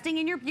investing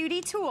in your beauty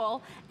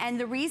tool. And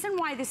the reason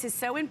why this is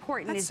so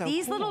important is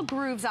these little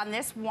grooves on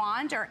this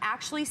wand are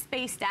actually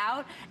spaced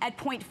out at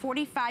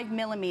 0.45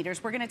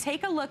 millimeters. We're gonna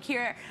take a look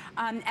here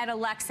at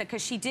Alexa,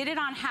 because she did it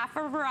on half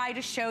of her eye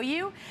to show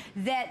you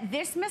that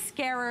this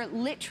mascara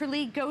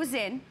literally goes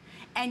in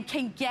and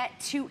can get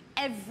to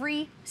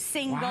every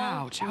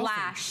single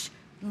lash.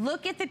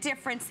 Look at the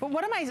difference. But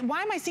why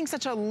am I seeing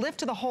such a lift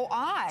to the whole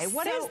eye?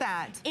 What is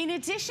that? In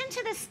addition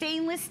to the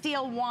stainless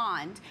steel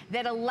wand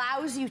that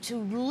allows you to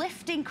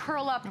lift and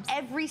curl up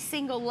every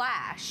single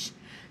lash,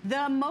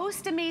 the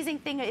most amazing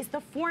thing is the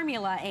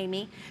formula,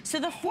 Amy. So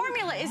the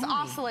formula is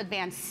also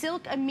advanced.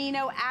 Silk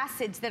amino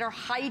acids that are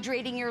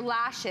hydrating your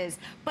lashes.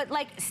 But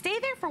like, stay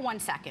there for 1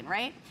 second,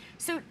 right?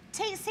 So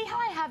see how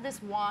I have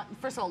this wand?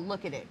 First of all,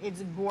 look at it.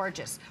 It's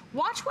gorgeous.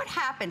 Watch what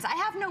happens. I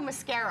have no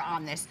mascara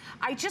on this.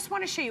 I just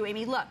want to show you,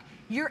 Amy, look.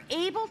 You're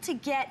able to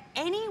get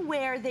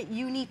anywhere that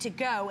you need to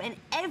go, and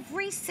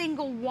every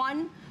single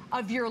one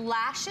of your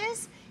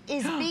lashes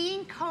is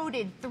being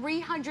coated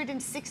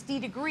 360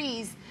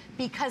 degrees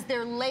because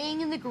they're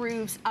laying in the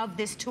grooves of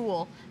this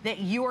tool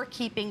that you're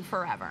keeping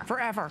forever.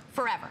 Forever.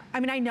 Forever.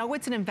 I mean, I know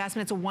it's an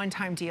investment. It's a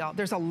one-time deal.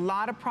 There's a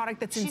lot of product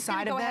that's inside of this.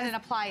 She's gonna go ahead and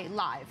apply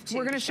live, too.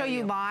 We're gonna show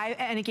you live.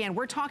 And again,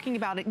 we're talking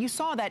about it. You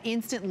saw that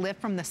instant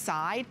lift from the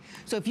side.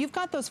 So if you've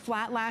got those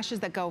flat lashes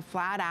that go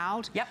flat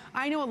out,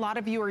 I know a lot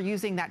of you are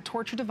using that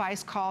torture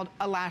device called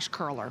a lash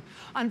curler.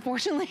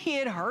 Unfortunately,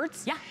 it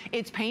hurts.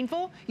 It's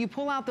painful. You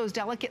pull out those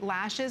delicate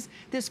lashes.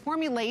 This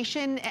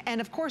formulation,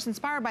 and of course,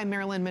 inspired by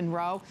Marilyn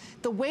Monroe,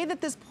 the way that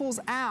this pulls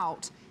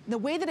out, the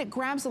way that it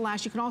grabs the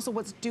lash, you can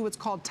also do what's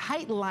called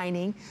tight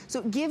lining. So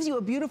it gives you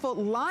a beautiful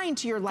line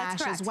to your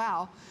lash as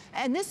well.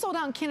 And this sold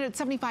out in Canada at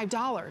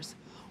 $75.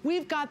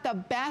 We've got the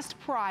best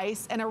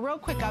price, and a real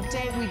quick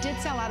update, we did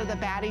sell out of the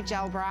Baddie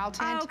Gel Brow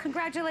Tint. Oh,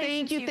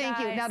 congratulations, Thank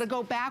you. Now to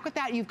go back with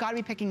that, you've got to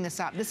be picking this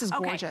up. This is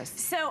gorgeous.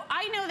 So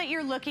I know that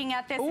you're looking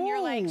at this and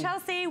you're like,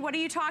 Chelsea, what are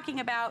you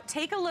talking about?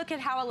 Take a look at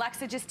how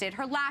Alexa just did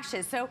her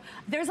lashes. So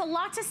there's a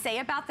lot to say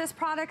about this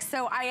product,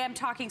 so I am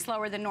talking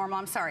slower than normal.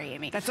 I'm sorry,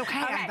 Amy. That's okay.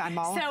 I'm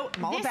all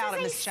about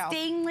it, Miss Chelsea. This is a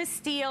stainless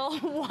steel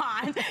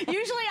wand.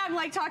 Usually I'm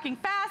like talking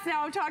fast,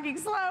 now I'm talking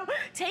slow.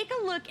 Take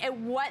a look at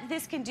what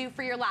this can do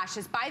for your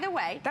lashes. By the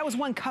way, that was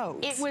one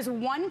coat. It was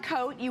one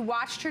coat. You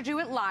watched her do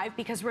it live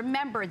because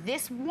remember,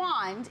 this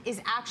wand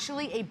is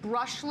actually a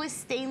brushless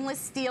stainless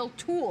steel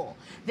tool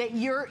that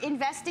you're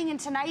investing in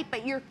tonight,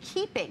 but you're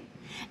keeping.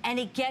 And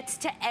it gets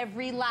to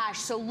every lash.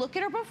 So look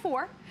at her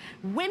before.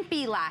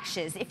 Wimpy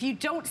lashes. If you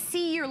don't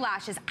see your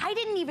lashes, I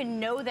didn't even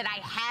know that I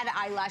had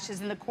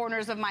eyelashes in the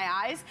corners of my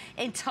eyes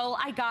until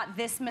I got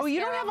this mascara. Oh, you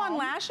don't have on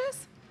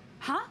lashes?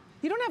 Huh?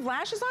 You don't have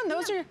lashes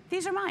on?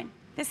 These are mine.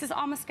 This is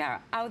all mascara.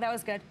 Oh, that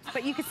was good.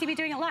 But you can see me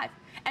doing it live.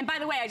 And by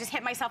the way, I just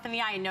hit myself in the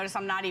eye and notice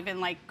I'm not even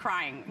like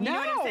crying. You know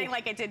what I'm saying?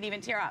 Like it didn't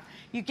even tear up.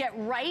 You get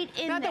right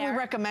in there. Not that we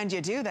recommend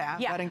you do that,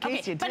 but in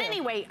case you do. But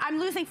anyway, I'm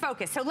losing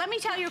focus. So let me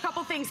tell you a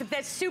couple things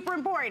that's super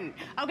important.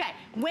 Okay,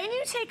 when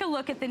you take a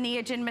look at the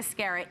Neogen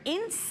mascara,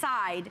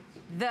 inside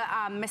the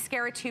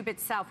mascara tube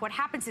itself, what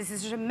happens is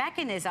there's a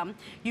mechanism.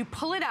 You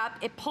pull it up,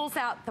 it pulls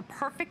out the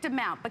perfect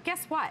amount. But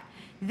guess what?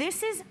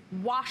 This is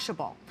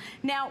washable.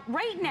 Now,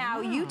 right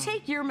now, you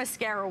take your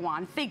mascara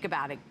wand. Think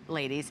about it,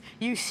 ladies.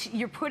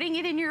 You're putting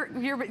it in your,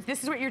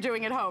 this is what you're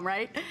doing at home,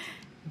 right?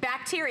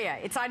 Bacteria,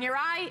 it's on your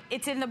eye,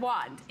 it's in the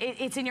wand,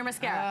 it's in your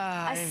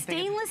mascara. A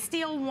stainless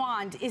steel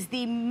wand is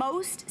the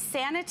most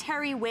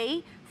sanitary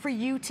way for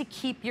you to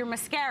keep your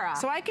mascara.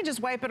 So I can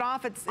just wipe it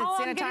off, it's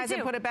sanitized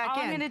and put it back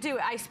in. All I'm gonna do,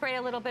 I spray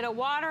a little bit of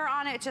water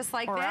on it just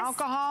like this. Or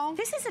alcohol.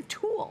 This is a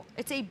tool,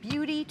 it's a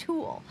beauty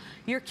tool.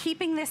 You're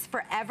keeping this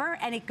forever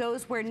and it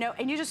goes where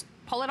and you just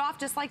pull it off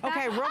just like that.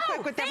 Okay, real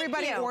quick with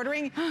everybody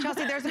ordering.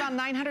 Chelsea, there's about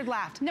 900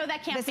 left. No,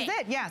 that can't be. This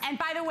is it, yes. And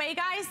by the way,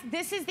 guys,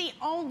 this is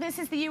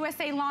the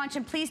USA launch,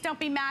 and please don't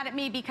be mad at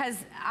me because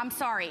I'm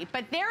sorry,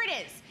 but there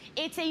it is.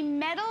 It's a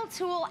metal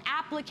tool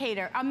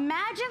applicator.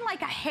 Imagine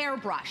like a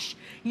hairbrush.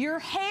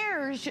 Your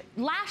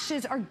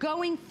lashes are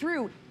going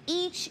through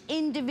each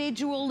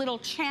individual little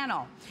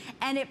channel,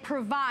 and it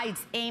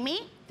provides,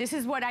 Amy, this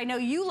is what I know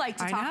you like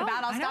to talk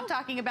about. I'll stop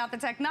talking about the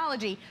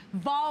technology.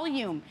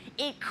 Volume.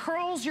 It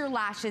curls your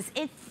lashes.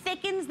 It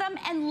thickens them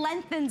and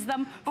lengthens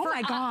them for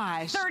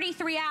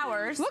 33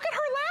 hours. Look at her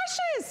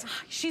lashes.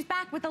 She's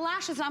back with the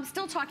lashes, and I'm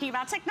still talking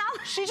about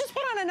technology. She just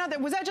put on another.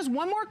 Was that just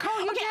one more coat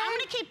you did? I'm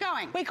going to keep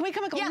going. Wait, can we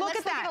come and look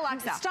at that?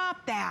 Alexa.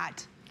 Stop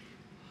that.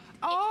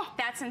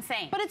 That's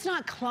insane. But it's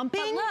not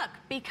clumping. But look,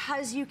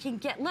 because you can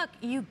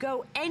you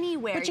go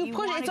anywhere. But you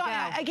push it.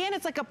 Again,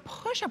 it's like a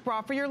push-up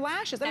bra for your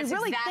lashes. I mean,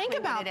 really think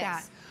about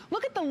that.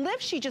 Look at the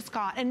lift she just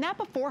got. And that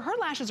before, her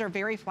lashes are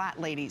very flat,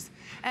 ladies.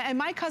 And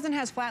my cousin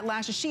has flat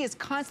lashes. She is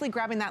constantly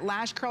grabbing that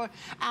lash curler,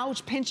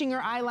 ouch, pinching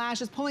her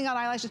eyelashes, pulling out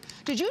eyelashes.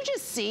 Did you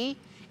just see?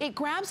 It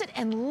grabs it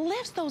and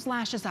lifts those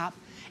lashes up.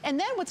 And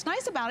then what's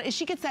nice about it is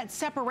she gets that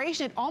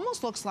separation. It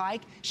almost looks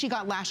like she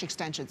got lash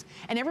extensions.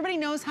 And everybody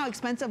knows how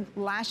expensive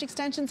lash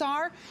extensions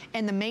are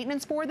and the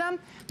maintenance for them.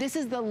 This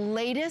is the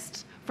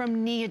latest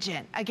from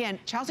Neogen. Again,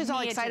 Chelsea's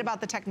all excited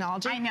about the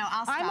technology. I know,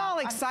 I'll stop. I'm all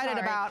excited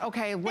about,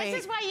 okay, wait.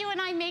 This is why you and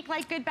I make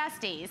like good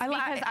besties. I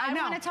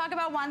want to talk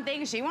about one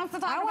thing, she wants to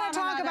talk about another. I want to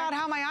talk about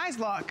how my eyes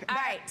look. All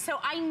right, so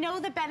I know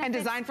the benefits. And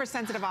designed for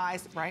sensitive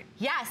eyes, right?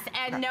 Yes,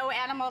 and no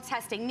animal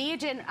testing.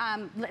 Neogen,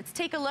 let's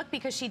take a look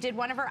because she did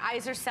one of her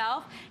eyes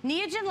herself.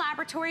 Neogen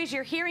Laboratories,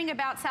 you're hearing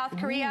about South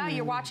Korea,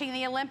 you're watching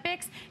the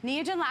Olympics.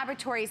 Neogen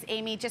Laboratories,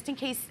 Amy, just in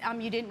case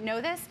you didn't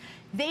know this,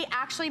 they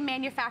actually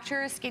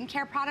manufacture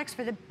skincare products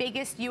for the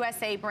biggest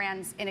USA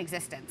brands in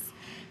existence.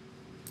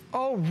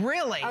 Oh,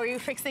 really? Are you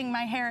fixing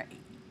my hair?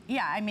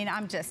 Yeah, I mean,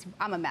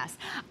 I'm a mess.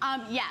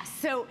 Yes,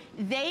 so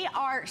they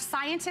are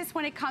scientists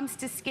when it comes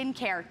to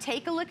skincare.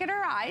 Take a look at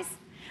her eyes.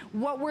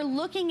 What we're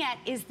looking at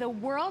is the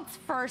world's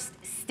first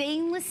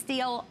stainless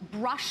steel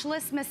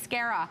brushless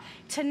mascara.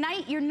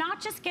 Tonight, you're not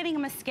just getting a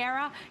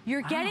mascara,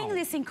 you're getting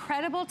this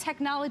incredible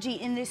technology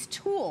in this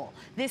tool,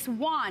 this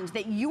wand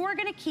that you are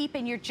gonna keep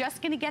and you're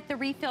just gonna get the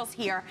refills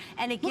here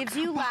and it gives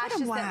you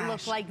lashes that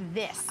look like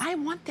this. I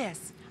want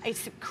this.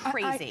 It's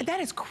crazy. That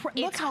is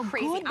crazy. Look how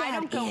crazy. Good that I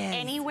don't go is.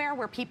 anywhere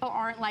where people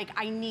aren't like,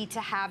 I need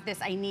to have this,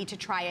 I need to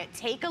try it.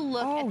 Take a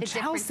look at the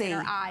difference in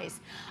her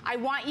eyes. I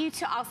want you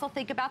to also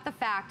think about the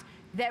fact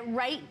that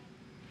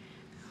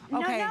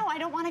no, I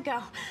don't want to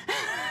go.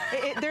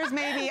 There's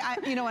maybe,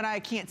 you know what, I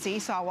can't see,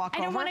 so I'll walk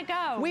over. I don't want to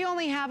go. We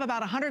only have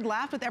about 100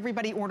 left with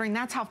everybody ordering.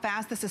 That's how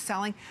fast this is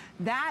selling.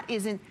 That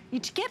isn't,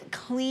 you get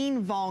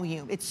clean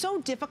volume. It's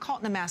so difficult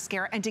in the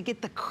mascara and to get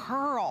the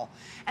curl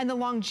and the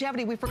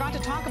longevity. We forgot to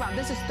talk about,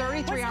 this is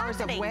 33 hours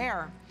of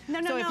wear.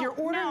 So if you're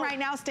ordering right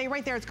now, stay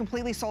right there. It's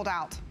completely sold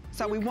out.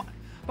 So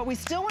but we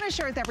still want to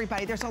share with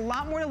everybody. There's a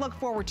lot more to look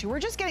forward to. We're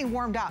just getting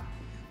warmed up.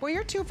 Well,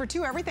 you're 2 for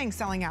 2, everything's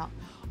selling out.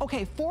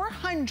 Okay,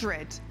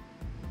 400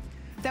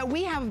 that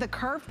we have the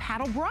curved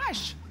paddle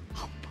brush.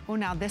 Oh,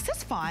 now this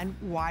is fun.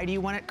 Why do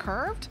you want it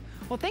curved?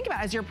 Well, think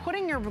about it. As you're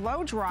putting your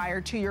blow dryer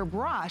to your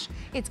brush,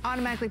 it's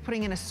automatically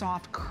putting in a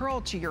soft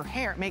curl to your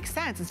hair. It makes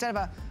sense. Instead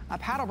of a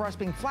paddle brush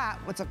being flat,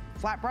 what's a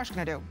flat brush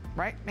gonna do,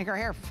 right? Make our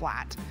hair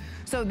flat.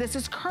 So this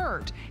is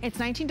curved. It's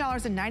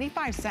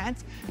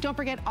 $19.95. Don't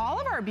forget,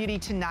 all of our beauty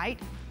tonight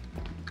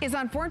is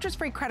on 4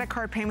 interest-free credit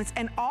card payments,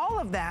 and all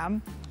of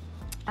them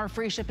are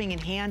free shipping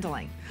and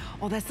handling.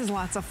 Oh, this is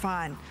lots of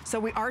fun. So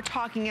we are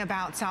talking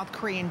about South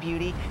Korean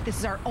beauty. This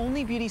is our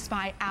only Beauty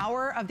Spy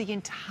hour of the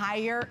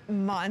entire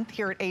month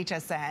here at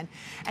HSN.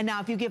 And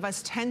now if you give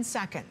us 10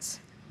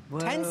 seconds,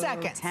 10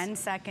 seconds. 10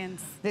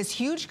 seconds. This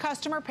huge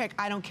customer pick,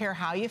 I don't care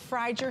how you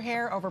fried your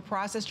hair,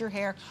 over-processed your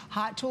hair,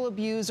 hot tool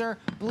abuser,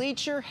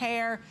 bleach your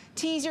hair,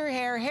 tease your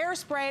hair,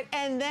 hairspray it,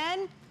 and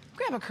then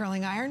grab a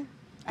curling iron.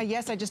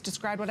 Yes, I just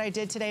described what I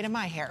did today to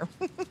my hair.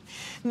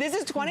 This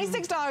is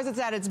 $26. It's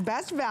at its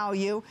best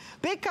value.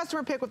 Big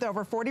customer pick with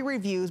over 40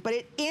 reviews, but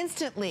it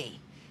instantly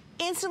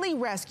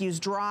rescues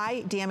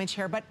dry, damaged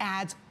hair, but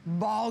adds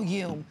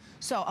volume.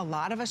 So a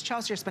lot of us,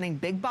 Chelsea, are spending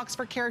big bucks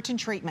for keratin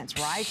treatments,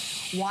 right?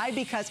 Why?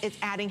 Because it's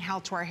adding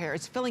health to our hair.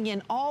 It's filling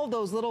in all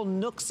those little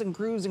nooks and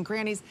grooves and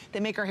crannies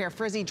that make our hair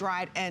frizzy,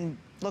 dried, and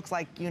looks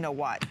like you know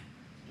what.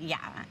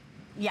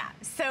 Yeah,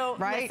 so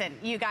listen,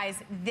 you guys,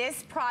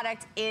 this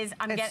product is,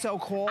 it's so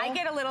cool. I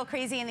get a little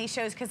crazy in these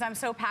shows because I'm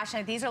so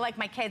passionate. These are like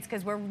my kids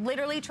because we're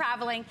literally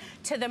traveling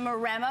to the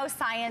Maremo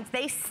Science.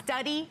 They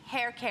study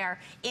hair care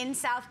in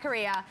South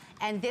Korea,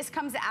 and this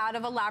comes out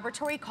of a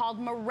laboratory called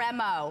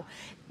Maremo.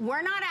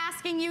 We're not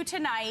asking you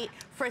tonight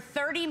for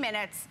 30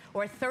 minutes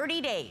or 30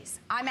 days.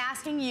 I'm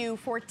asking you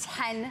for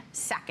 10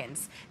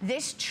 seconds.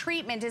 This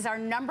treatment is our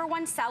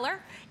 #1 seller.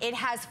 It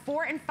has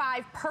 4 and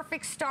 5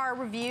 perfect star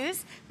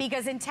reviews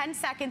because in 10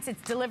 seconds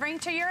it's delivering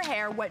to your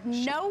hair what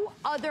no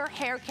other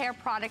hair care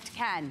product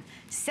can.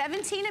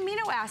 17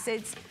 amino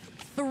acids,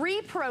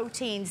 3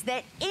 proteins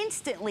that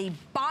instantly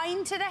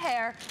bind to the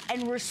hair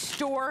and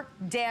restore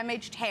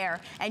damaged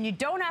hair. And you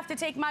don't have to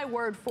take my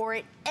word for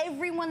it.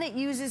 Everyone that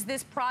uses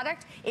this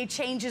product, it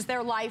changes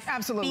their life.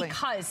 Absolutely.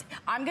 Because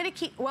I'm gonna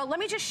well, let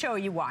me just show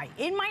you why.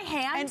 In my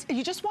hand. And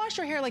you just wash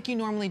your hair like you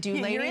normally do,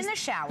 ladies. You're in the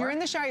shower. You're in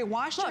the shower, you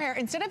wash your hair.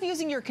 Instead of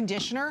using your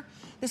conditioner,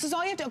 this is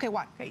all you have to, okay,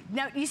 what? Okay.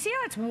 Now, you see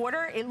how it's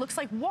water? It looks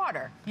like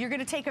water. You're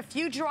gonna take a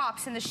few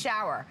drops in the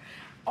shower.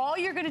 All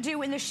you're gonna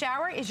do in the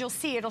shower is you'll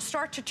see it'll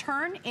start to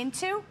turn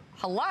into,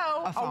 a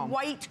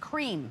white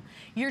cream.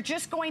 You're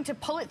just going to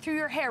pull it through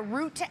your hair,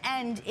 root to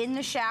end in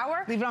the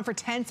shower. Leave it on for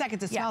 10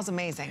 seconds, it smells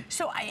amazing.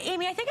 So,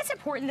 Amy, I think it's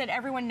important that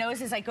everyone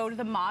knows as I go to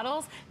the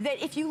models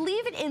that if you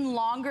leave it in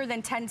longer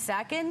than 10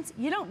 seconds,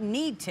 you don't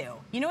need to.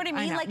 You know what I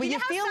mean? Like, but you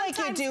feel like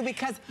you do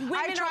because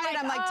I tried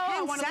it, I'm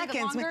like 10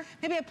 seconds.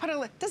 Maybe I put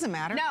a, doesn't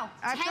matter. No,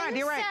 I've tried,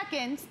 you're right.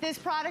 10 seconds, this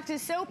product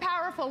is so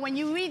powerful. When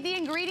you read the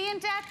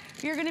ingredient deck,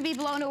 you're gonna be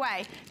blown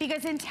away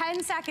because in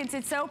 10 seconds,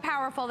 it's so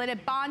powerful that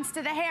it bonds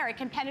to the hair. It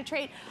can penetrate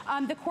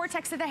the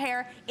cortex of the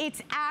hair.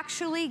 It's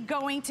actually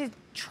going to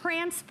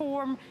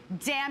transform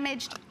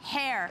damaged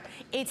hair.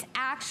 It's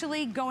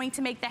actually going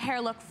to make the hair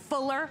look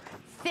fuller,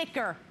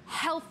 thicker,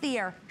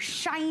 healthier,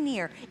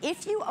 shinier.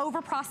 If you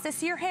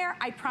over-process your hair,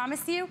 I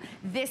promise you,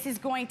 this is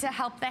going to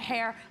help the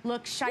hair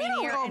look shinier and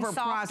softer. We don't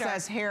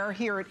over-process hair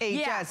here at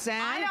HSN.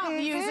 Yeah, I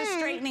don't use a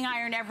straightening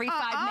iron every 5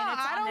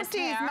 minutes on this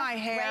hair. I don't tease my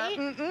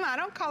hair. Right? I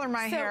don't color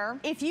my hair.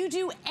 If you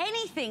do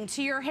anything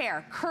to your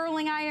hair,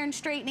 curling iron,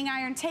 straightening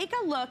iron, take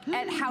a look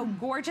at how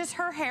gorgeous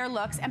her hair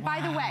looks. And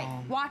by the way,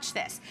 watch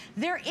this.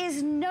 There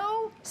is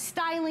no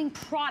styling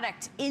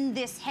product in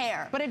this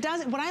hair. But it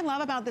doesn't, what I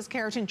love about this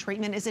keratin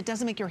treatment is it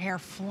doesn't make your hair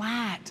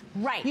flat.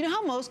 Right. You know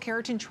how most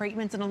keratin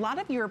treatments, and a lot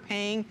of you are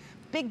paying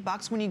big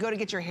bucks when you go to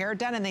get your hair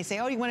done and they say,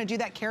 oh, you want to do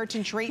that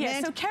keratin treatment?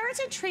 Yeah, so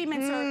keratin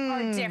treatments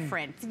are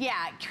different.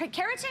 Yeah,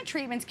 keratin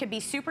treatments can be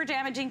super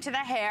damaging to the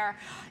hair.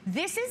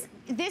 This is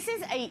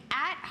a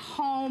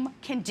at-home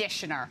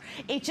conditioner.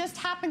 It just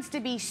happens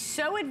to be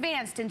so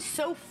advanced and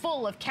so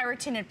full of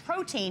keratin and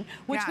protein,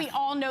 which we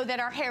all know that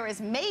our hair is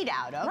made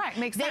out of. Right,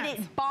 makes sense. That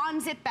it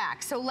bonds it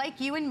back. So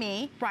like you and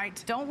me,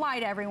 don't lie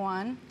to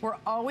everyone. We're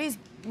always,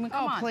 come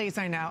on. Please,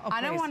 I know.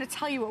 I don't want to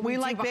tell you what we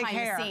do like behind big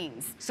hair. the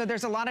scenes. So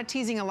there's a lot of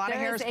teasing, a lot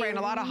of hairspray, and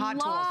a lot of hot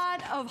tools. A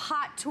lot of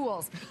hot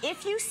tools.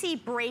 If you see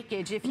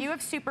breakage, if you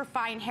have super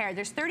fine hair,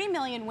 there's 30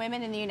 million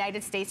women in the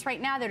United States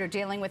right now that are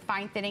dealing with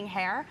fine thinning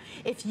hair.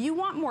 If you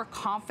want more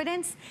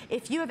confidence,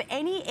 if you have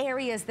any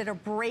areas that are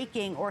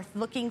breaking or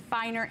looking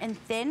finer and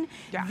thin,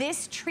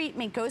 this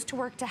treatment goes to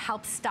work to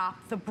help stop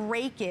the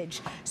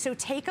breakage. So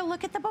take a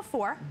look at the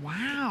before.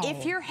 Wow.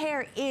 If your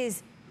hair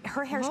is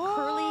her hair's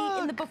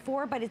curly in the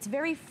before, but it's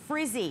very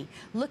frizzy.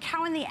 Look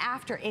how in the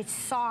after, it's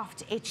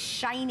soft, it's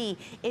shiny,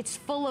 it's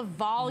full of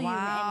volume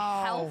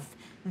and health.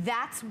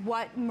 That's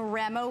what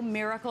Moremo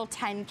Miracle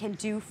 10 can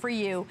do for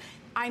you.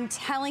 I'm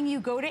telling you,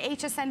 go to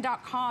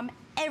hsn.com.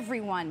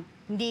 Everyone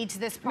needs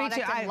this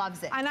product and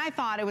loves it. And I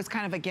thought it was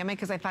kind of a gimmick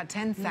because I thought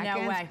 10 seconds.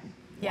 No way.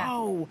 Yeah.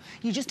 Whoa,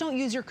 you just don't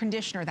use your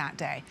conditioner that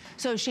day.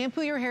 So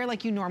shampoo your hair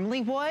like you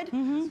normally would,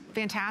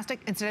 fantastic.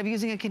 Instead of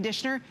using a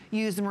conditioner,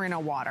 use the Merino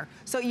water.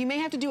 So you may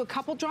have to do a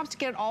couple drops to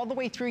get it all the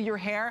way through your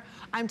hair.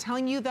 I'm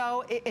telling you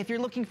though, if you're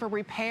looking for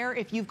repair,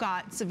 if you've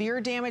got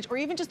severe damage or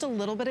even just a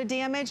little bit of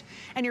damage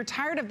and you're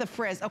tired of the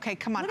frizz, okay,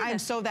 come on,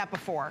 I've sewed that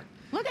before.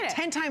 Look at it.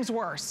 10 times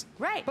worse.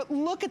 Right. But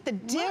look at the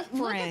difference.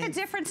 Look at the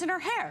difference in her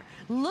hair.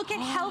 Look at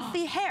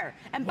healthy hair.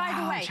 And by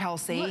the way,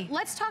 Chelsea.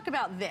 Let's talk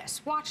about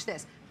this. Watch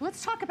this.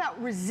 Let's talk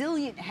about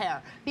resilient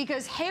hair,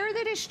 because hair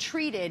that is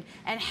treated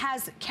and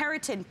has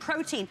keratin,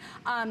 protein,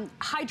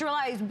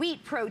 hydrolyzed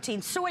wheat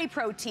protein, soy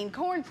protein,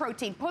 corn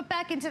protein, put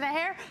back into the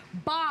hair,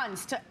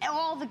 bonds to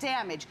all the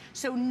damage.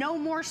 So no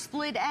more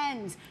split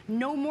ends,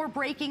 no more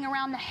breaking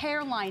around the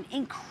hairline,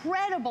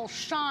 incredible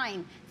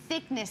shine,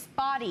 thickness,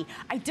 body.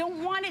 I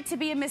don't want it to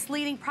be a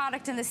misleading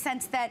product in the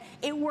sense that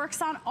it works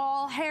on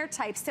all hair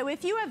types. So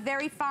if you have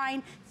very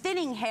fine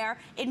thinning hair,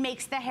 it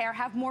makes the hair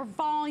have more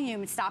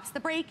volume, it stops the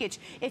breakage.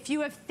 If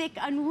you have thick,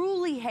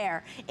 unruly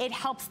hair, it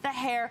helps the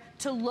hair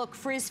to look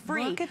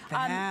frizz-free. Look at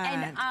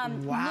that.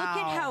 Look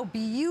at how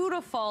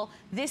beautiful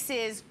this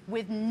is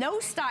with no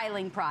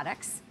styling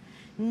products.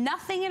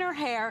 Nothing in her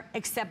hair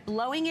except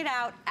blowing it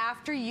out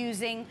after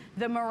using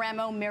the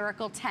Moremo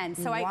Miracle 10.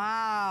 So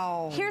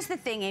here's the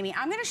thing, Amy.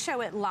 I'm going to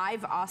show it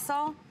live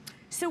also.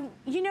 So,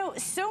 you know,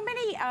 so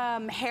many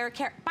hair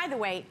care, by the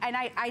way, and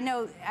I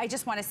know, I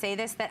just want to say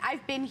this, that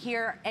I've been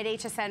here at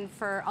HSN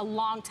for a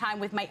long time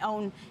with my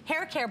own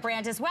hair care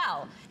brand as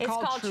well. It's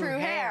called True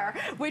Hair,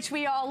 which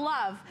we all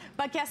love.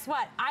 But guess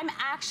what? I'm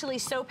actually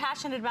so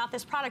passionate about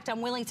this product,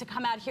 I'm willing to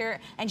come out here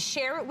and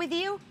share it with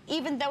you,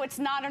 even though it's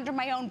not under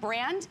my own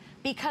brand,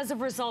 because of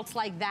results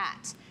like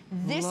that.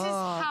 This is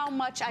how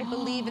much I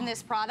believe in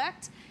this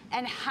product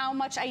and how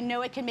much I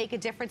know it can make a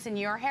difference in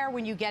your hair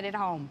when you get it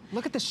home.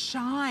 Look at the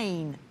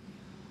shine.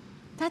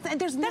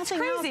 That's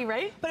crazy,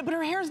 right? But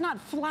her hair's not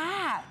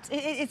flat.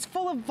 It's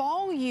full of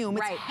volume.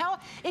 Right.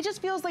 It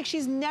just feels like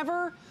she's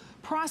never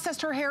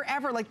processed her hair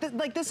ever.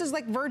 Like this is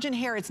like virgin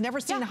hair. It's never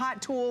seen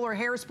hot tool or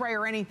hairspray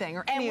or anything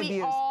or any abuse. And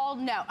we all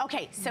know.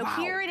 Okay, so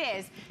here it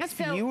is. That's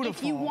so beautiful.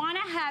 If you want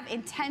to have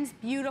intense,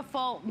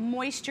 beautiful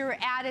moisture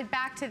added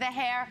back to the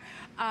hair,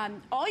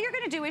 all you're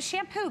going to do is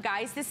shampoo,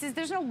 guys.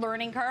 There's no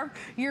learning curve.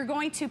 You're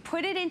going to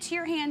put it into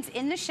your hands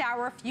in the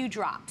shower, a few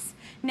drops.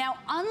 Now,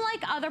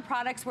 unlike other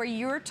products where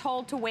you're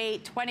told to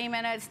wait 20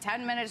 minutes,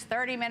 10 minutes,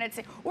 30 minutes,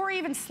 or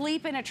even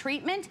sleep in a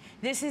treatment,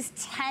 this is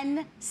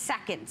 10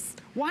 seconds.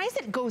 Why is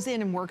it goes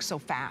in and works so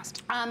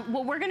fast?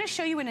 Well, we're going to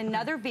show you in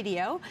another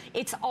video.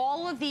 It's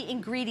all of the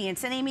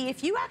ingredients. And Amy,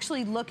 if you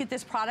actually look at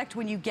this product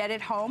when you get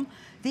it home,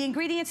 the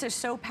ingredients are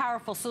so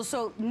powerful.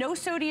 So no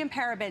sodium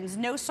parabens,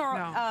 no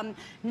sodium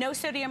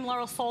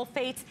lauryl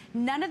sulfates,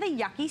 none of the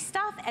yucky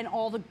stuff and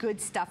all the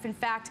good stuff. In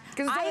fact,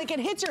 because it's like it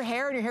hits your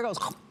hair and your hair goes.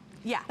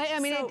 Yeah. I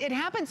mean, it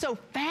happens so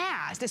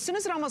fast. As soon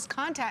as it almost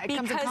comes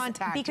in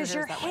contact. Because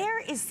your hair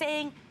is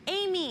saying,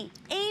 Amy,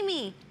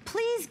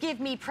 please give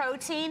me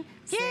protein.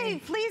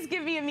 Yay, please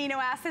give me amino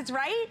acids,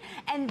 right?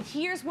 And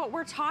here's what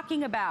we're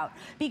talking about.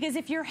 Because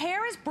if your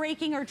hair is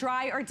breaking or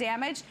dry or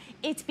damaged,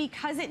 it's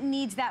because it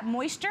needs that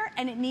moisture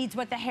and it needs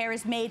what the hair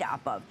is made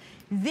up of.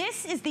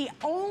 This is the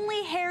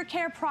only hair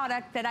care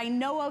product that I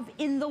know of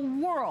in the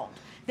world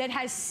that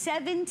has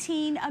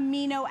 17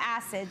 amino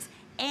acids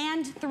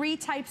and 3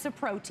 types of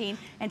protein.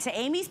 And to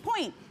Amy's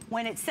point,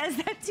 when it says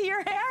that to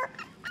your hair,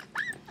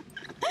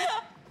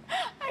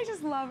 I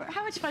just love her.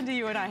 How much fun do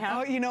you and I have?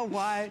 Oh, you know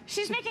what?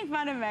 She's making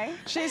fun of me.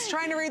 She's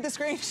trying to read the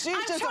screen. She's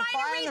just trying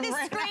to read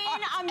the screen.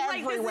 I'm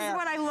like, this is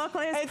what I look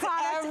like. It's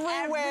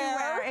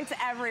everywhere. It's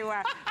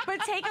everywhere.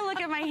 But take a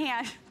look at my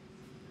hand.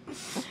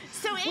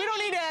 So Amy, we don't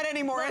need to add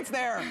any more. It's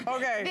there.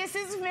 Okay. This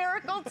is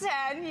Miracle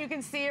 10. You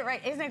can see it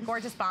right. Isn't it a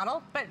gorgeous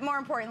bottle? But more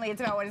importantly, it's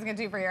about what it's going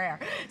to do for your hair.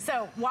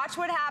 So watch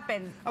what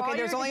happens. Okay,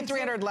 there's only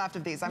 300 left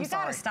of these. I'm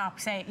sorry. You got to stop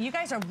saying. You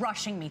guys are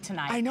rushing me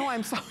tonight. I know.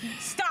 I'm sorry.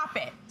 Stop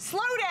it. Slow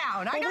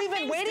down. But we've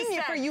been waiting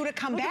for you to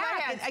come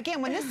back.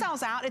 Again, when this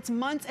sells out, it's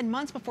months and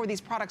months before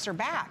these products are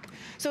back.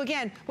 So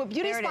again, what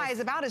Beauty Spy is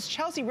about is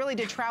Chelsea really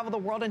did travel the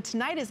world, and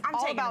tonight is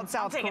all about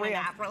South Korea. I'm taking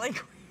a nap really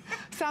quick.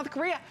 South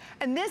Korea.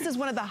 And this is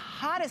one of the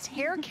hottest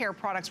hair care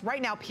products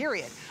right now,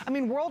 period. I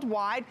mean,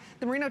 worldwide,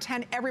 the Merino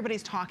 10,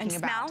 everybody's talking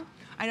about. Smell?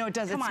 I know it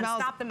does. Come it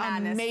smells stop the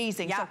madness.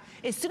 Amazing. Yep. So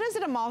as soon as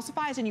it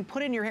emulsifies and you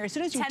put it in your hair, as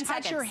soon as you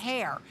touch your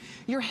hair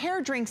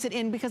drinks it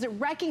in because it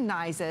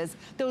recognizes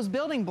those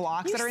building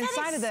blocks that are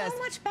inside of this. You said it so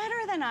much better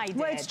than I did.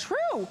 Well, it's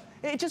true.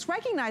 It just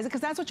recognizes it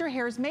because that's what your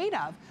hair is made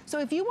of. So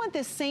if you want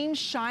this same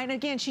shine,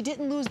 again, she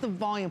didn't lose the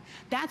volume.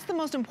 That's the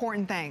most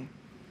important thing.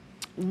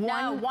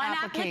 One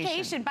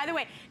application. By the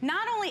way,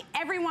 not only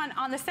everyone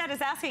on the set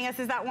is asking us,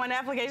 is that one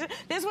application?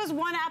 This was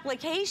one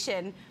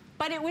application,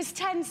 but it was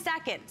 10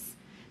 seconds.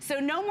 So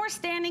no more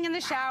standing in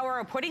the shower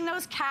or putting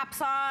those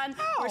caps on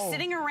or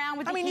sitting around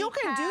with the heat you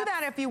can do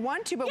that if you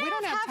want to, but we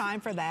don't have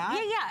time for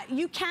that. Yeah,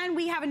 you can.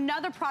 We have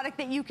another product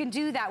that you can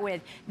do that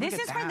with. This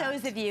is for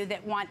those of you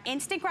that want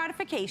instant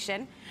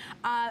gratification.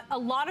 A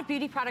lot of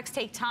beauty products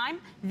take time.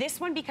 This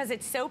one, because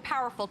it's so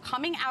powerful,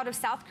 coming out of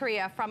South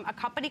Korea from a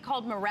company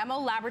called Maremo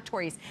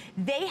Laboratories.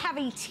 They have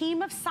a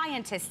team of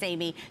scientists,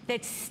 Amy,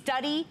 that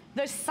study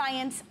the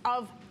science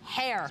of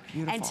hair.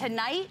 And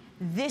tonight,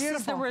 this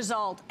is the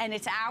result. And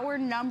it's our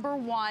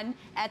 #1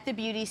 at the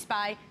Beauty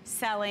Spy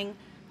selling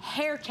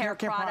hair care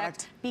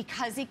product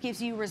because it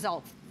gives you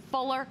results.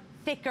 Fuller,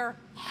 thicker,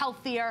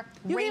 healthier,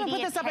 you can even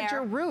put this hair. up at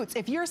your roots.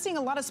 If you're seeing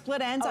a lot of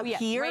split ends up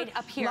here, right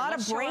up here, a lot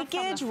of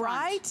breakage,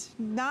 right?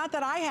 Not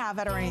that I have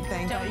it or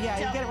anything, but yeah,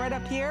 you get it right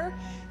up here.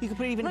 You can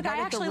put it even right at the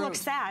roots. Look, I actually look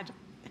sad.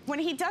 When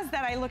he does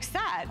that, I look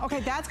sad. Okay,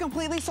 that's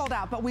completely sold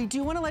out, but we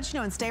do want to let you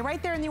know, and stay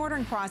right there in the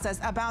ordering process,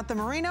 about the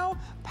Merino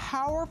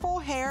Powerful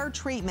Hair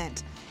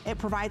Treatment. It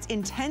provides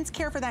intense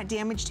care for that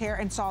damaged hair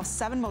and solves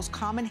 7 most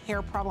common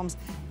hair problems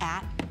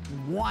at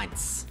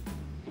once.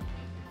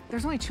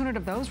 There's only 200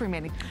 of those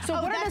remaining. So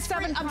what are the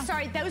 7? I'm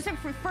sorry, those are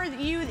for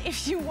you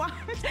if you want.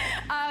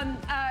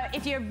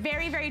 If you're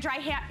very, very dry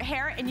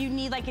hair and you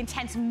need like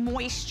intense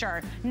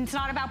moisture. And it's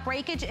not about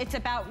breakage, it's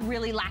about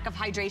really lack of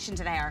hydration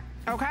to the hair.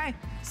 Okay,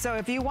 so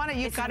if you want it,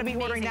 you've got to be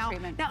ordering now.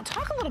 Now,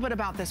 talk a little bit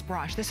about this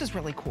brush. This is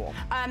really cool.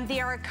 The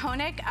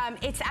Araconic,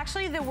 it's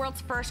actually the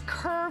world's first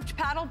curved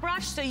paddle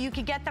brush, so you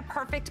could get the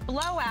perfect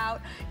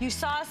blowout. You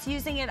saw us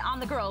using it on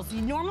the girls.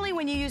 Normally,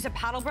 when you use a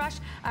paddle brush,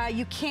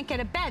 you can't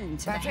get a bend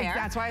to the hair.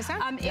 That's why I said.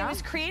 It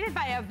was created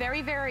by a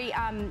very, very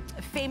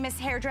famous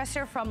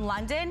hairdresser from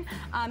London,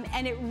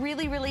 and it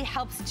really, really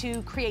helps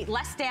to create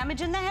less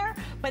damage in the hair,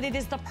 but it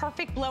is the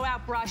perfect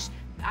blowout brush.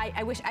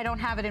 I wish I don't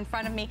have it in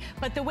front of me,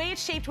 but the way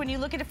it's shaped, when you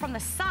look at it from the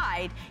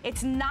side,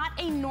 it's not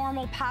a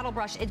normal paddle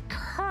brush. It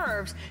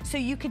curves, so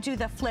you could do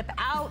the flip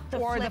out, the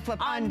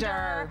flip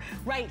under.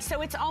 Right,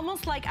 so it's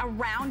almost like a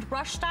round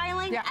brush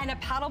styling and a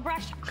paddle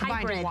brush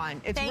combined hybrid. in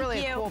one. It's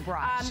really a cool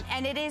brush.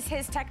 And it is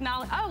his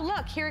technology. Oh,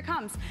 look, here it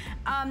comes.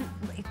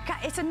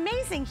 It's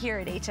amazing here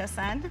at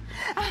HSN.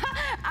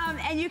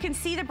 And you can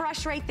see the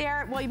brush right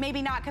there. Well,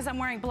 maybe not because I'm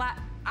wearing black.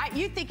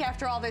 You'd think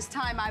after all this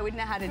time I would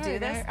know how to do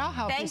this. I'll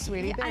help you,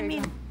 sweetie.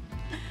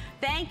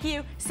 Thank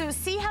you. So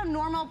see how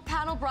normal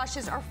paddle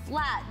brushes are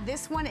flat.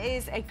 This one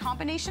is a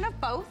combination of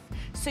both,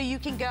 so you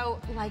can go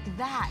like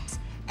that.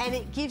 And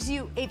it gives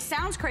you, it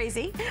sounds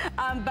crazy,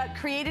 but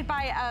created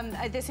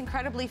by this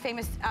incredibly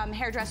famous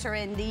hairdresser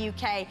in the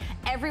UK.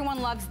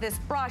 Everyone loves this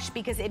brush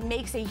because it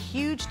makes a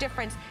huge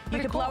difference. You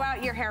can blow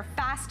out your hair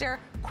faster,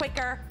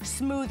 quicker,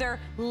 smoother,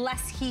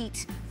 less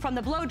heat from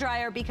the blow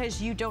dryer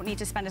because you don't need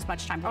to spend as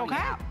much time blowing it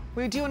out.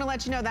 We do want to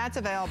let you know that's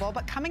available,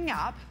 but coming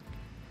up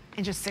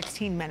in just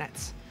 16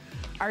 minutes.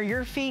 Are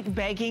your feet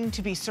begging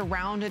to be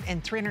surrounded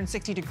in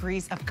 360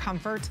 degrees of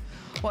comfort?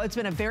 Well, it's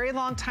been a very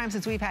long time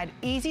since we've had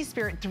Easy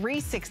Spirit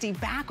 360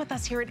 back with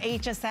us here at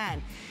HSN.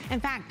 In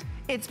fact,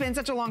 it's been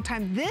such a long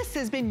time. This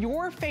has been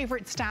your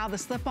favorite style, the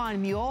slip-on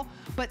mule,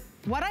 but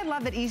What I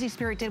love that Easy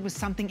Spirit did was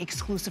something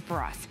exclusive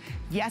for us.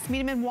 Yes,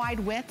 medium and wide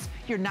widths.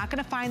 You're not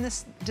gonna find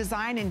this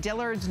design in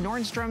Dillard's,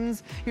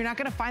 Nordstrom's. You're not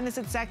gonna find this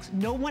at Saks.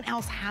 No one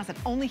else has it,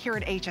 only here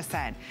at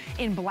HSN.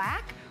 In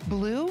black,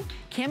 blue,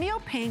 cameo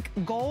pink,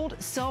 gold,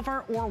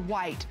 silver, or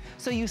white.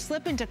 So you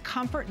slip into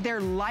comfort.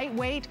 They're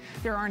lightweight.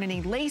 There aren't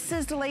any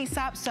laces to lace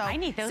up. So I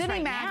need those Sydney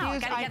right now.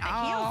 Matthews, Gotta get the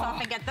heels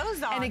off and get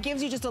those on. And it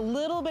gives you just a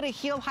little bit of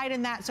heel height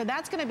in that. So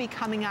that's gonna be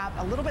coming up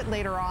a little bit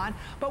later on.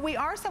 But we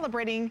are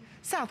celebrating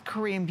South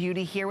Korean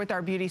beauty here with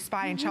our beauty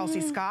spy and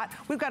Chelsea Scott.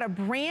 We've got a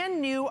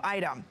brand new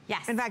item.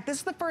 Yes. In fact, this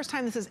is the first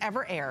time this has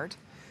ever aired.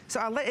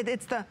 So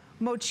it's the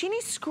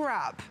Mochini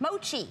Scrub.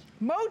 Mochi.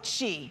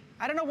 Mochi.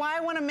 I don't know why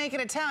I want to make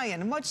it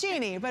Italian.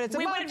 Mochini, but it's a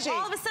mochi.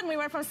 All of a sudden, we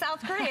went from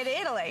South Korea to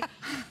Italy.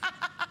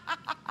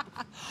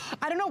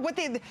 I don't know what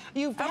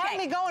you've had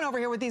me going over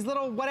here with these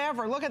little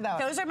whatever. Look at those.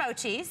 Those are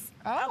mochis.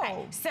 Oh.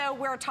 Okay, so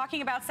we're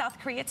talking about South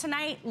Korea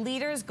tonight.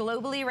 Leaders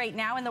globally right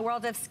now in the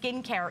world of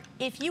skincare.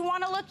 If you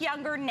want to look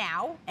younger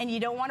now and you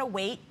don't want to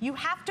wait, you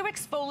have to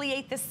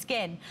exfoliate the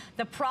skin.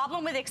 The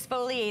problem with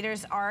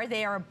exfoliators are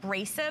they are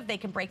abrasive. They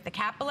can break the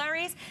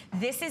capillaries.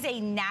 This is a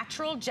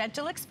natural,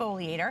 gentle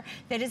exfoliator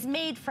that is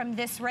made from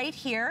this right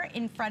here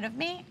in front of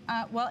me.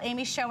 Well,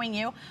 Amy's showing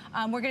you.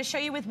 We're going to show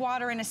you with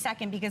water in a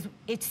second because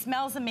it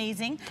smells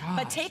amazing. Gosh.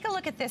 But take a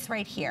look at this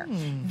right here.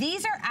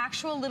 These are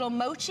actual little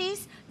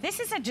mochis. This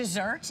is a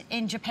dessert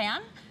in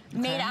Japan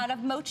made out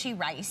of mochi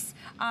rice.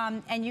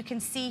 And you can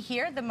see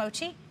here the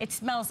mochi. It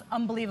smells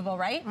unbelievable,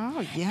 right?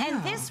 Oh, yeah.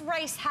 And this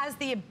rice has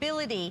the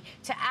ability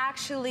to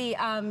actually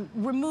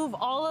remove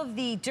all of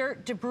the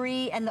dirt,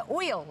 debris, and the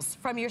oils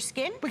from your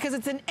skin. Because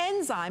it's an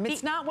enzyme.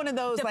 It's not one of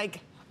those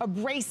like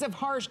abrasive,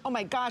 harsh, oh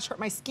my gosh, hurt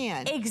my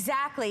skin.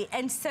 Exactly,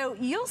 and so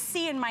you'll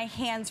see in my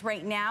hands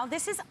right now,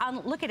 this is,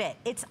 look at it.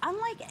 It's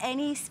unlike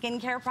any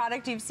skincare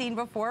product you've seen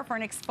before for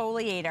an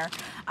exfoliator.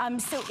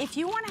 So if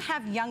you wanna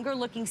have younger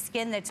looking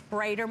skin that's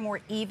brighter,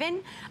 more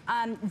even,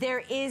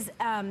 there is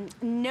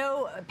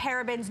no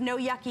parabens, no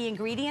yucky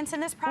ingredients in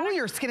this product. Oh,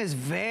 your skin is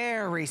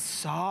very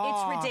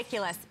soft. It's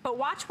ridiculous, but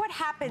watch what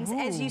happens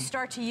as you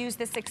start to use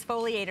this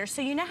exfoliator.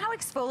 So you know how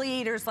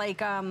exfoliators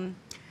like,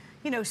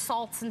 you know,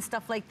 salts and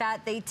stuff like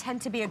that, they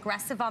tend to be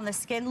aggressive on the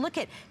skin. Look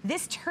at,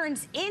 this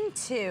turns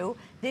into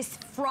this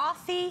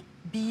frothy,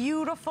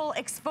 beautiful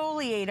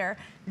exfoliator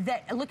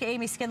that, look at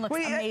Amy's skin, looks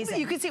amazing.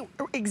 You can see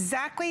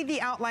exactly the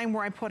outline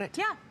where I put it.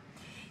 Yeah.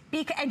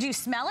 And do you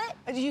smell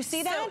it? Do you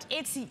see that?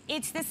 So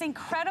it's this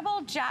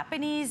incredible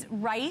Japanese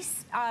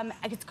rice.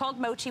 It's called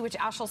mochi, which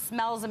actually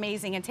smells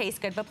amazing and tastes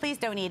good, but please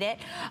don't eat it.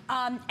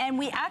 And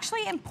we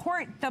actually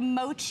import the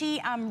mochi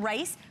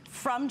rice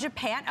from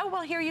Japan. Oh,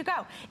 well, here you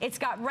go. It's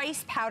got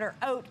rice powder,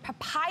 oat,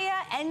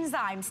 papaya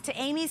enzymes,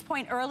 to Amy's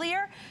point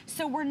earlier.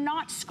 So we're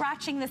not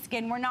scratching the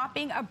skin. We're not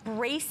being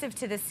abrasive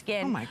to the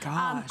skin. Oh, my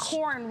gosh.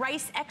 Corn,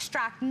 rice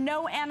extract,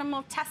 no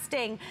animal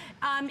testing.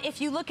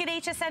 If you look at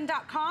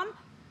hsn.com,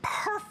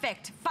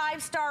 perfect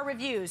 5-star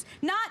reviews.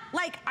 Not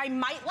like I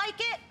might like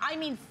it, I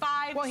mean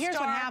 5-star Well, here's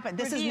what happened.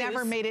 This has reviews.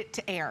 never made it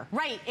to air.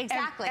 Right,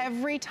 exactly.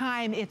 Every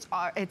time it's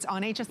on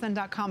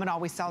hsn.com, it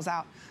always sells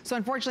out. So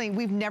unfortunately,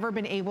 we've never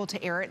been able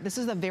to air it. This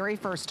is the very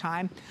first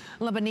time.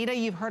 La Bonita,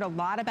 you've heard a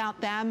lot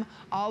about them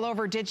all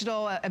over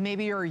digital.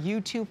 Maybe you're a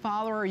YouTube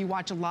follower or you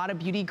watch a lot of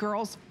beauty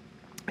girls,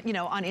 you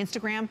know, on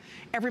Instagram.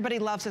 Everybody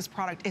loves this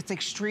product. It's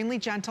extremely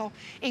gentle,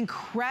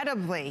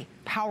 incredibly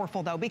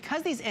powerful though,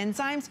 because these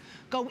enzymes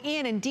go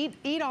in and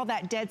eat all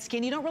that dead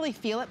skin. You don't really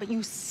feel it, but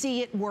you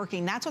see it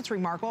working. That's what's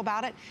remarkable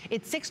about it.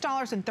 It's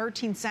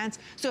 $6.13.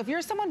 So if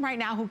you're someone right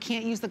now who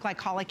can't use the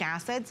glycolic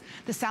acids,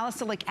 the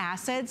salicylic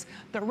acids,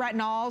 the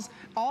retinols,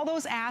 all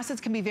those acids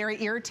can be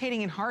very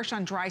irritating and harsh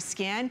on dry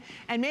skin.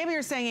 And maybe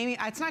you're saying, Amy,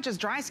 it's not just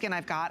dry skin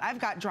I've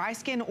got dry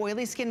skin,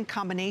 oily skin,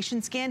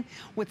 combination skin.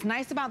 What's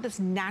nice about this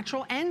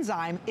natural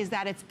enzyme is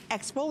that it's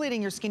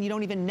exfoliating your skin. You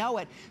don't even know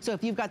it. So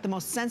if you've got the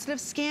most sensitive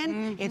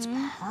skin, it's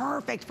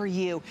perfect for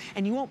you.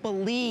 And you won't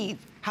believe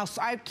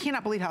I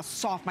cannot believe how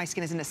soft my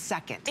skin is in a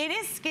second. It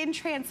is skin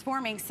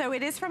transforming. So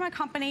it is from a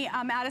company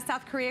out of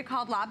South Korea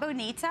called La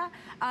Bonita.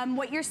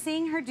 What you're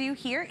seeing her do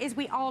here is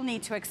we all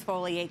need to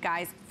exfoliate,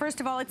 guys. First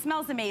of all, it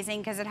smells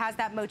amazing because it has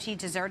that mochi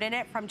dessert in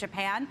it from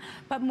Japan.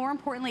 But more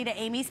importantly, to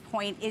Amy's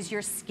point, is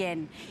your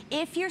skin.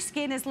 If your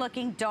skin is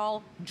looking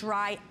dull,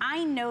 dry,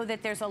 I know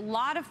that there's a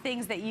lot of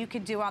things that you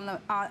could do on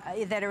the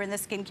that are in the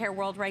skincare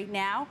world right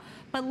now.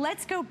 But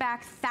let's go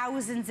back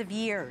thousands of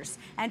years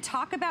and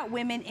talk about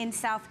women in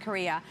South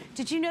Korea.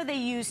 Did you know they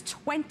use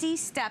 20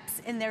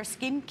 steps in their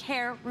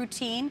skincare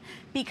routine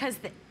because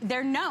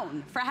they're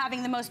known for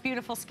having the most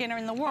beautiful skin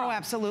in the world? Oh,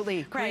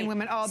 absolutely. Korean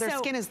women, their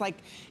skin is like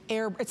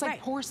air, it's like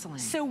porcelain.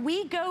 So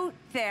we go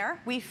there,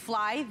 we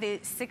fly the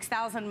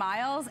 6,000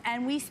 miles,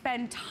 and we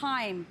spend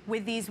time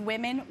with these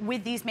women,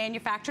 with these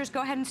manufacturers.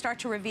 Go ahead and start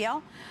to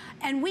reveal.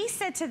 And we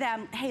said to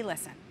them, hey,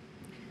 listen,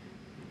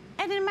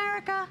 and in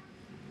America,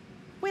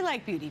 we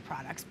like beauty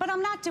products, but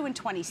I'm not doing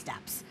 20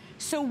 steps.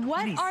 So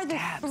what are the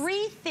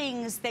 3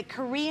 things that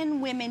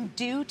Korean women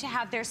do to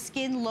have their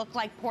skin look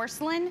like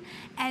porcelain?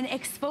 And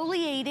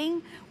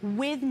exfoliating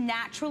with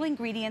natural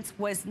ingredients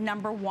was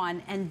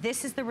 #1. And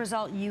this is the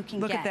result you can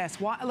get. Look at this.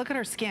 Look at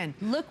her skin.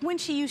 Look when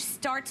you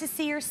start to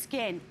see her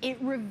skin.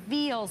 It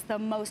reveals the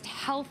most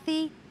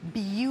healthy,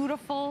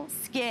 beautiful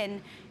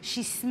skin.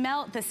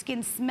 The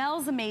skin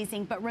smells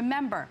amazing, but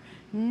remember,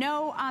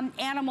 no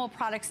animal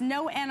products,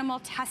 no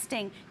animal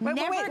testing.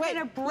 Never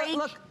gonna break.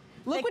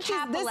 Look what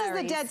this is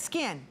the dead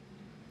skin.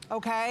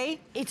 Okay?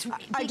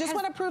 I just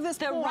want to prove this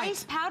point. The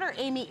rice powder,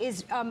 Amy,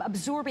 is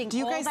absorbing do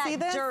you all guys that see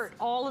this? dirt,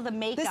 all of the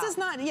makeup. This is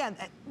not,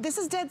 this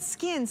is dead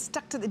skin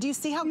stuck to the, do you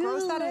see how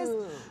gross that is?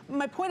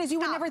 My point is you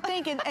would never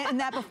think in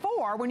that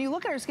before, when you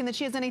look at her skin, that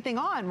she has anything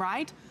on,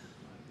 right?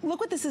 Look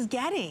what this is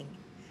getting.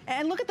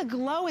 And look at the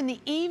glow and the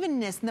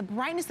evenness and the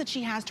brightness that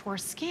she has to her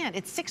skin.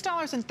 It's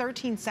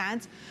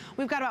 $6.13.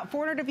 We've got about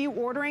 400 of you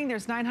ordering.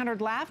 There's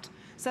 900 left.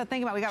 So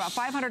think about it, we got about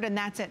 500 and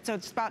that's it. So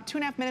it's about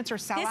 2.5 minutes or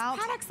sell out.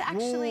 This product's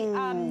actually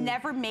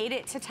never made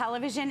it to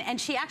television,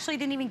 and she actually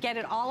didn't even get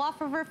it all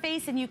off of her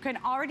face, and you can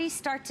already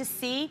start to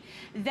see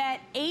that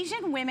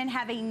Asian women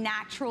have a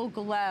natural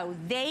glow.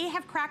 They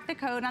have cracked the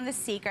code on the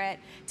secret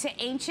to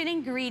ancient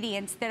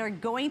ingredients that are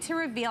going to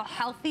reveal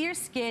healthier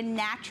skin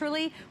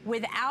naturally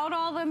without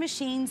all the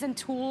machines and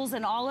tools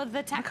and all of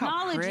the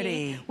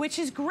technology, which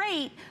is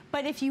great.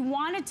 But if you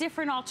want a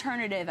different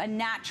alternative, a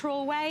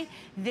natural way,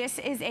 this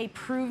is a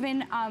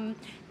proven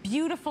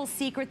beautiful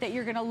secret that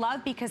you're gonna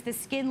love because the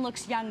skin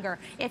looks younger.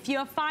 If you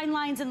have fine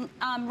lines and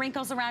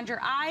wrinkles around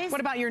your eyes. What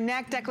about your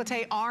neck,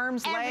 décolleté,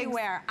 arms, legs?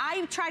 Everywhere.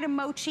 I try to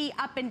mochi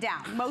up and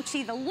down.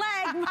 Mochi the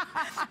leg.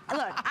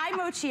 Look, I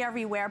mochi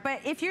everywhere.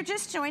 But if you're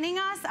just joining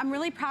us, I'm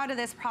really proud of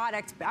this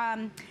product.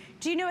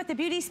 Do you know at the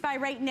Beauty Spy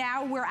right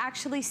now, we're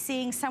actually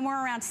seeing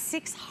somewhere around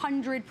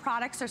 600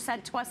 products are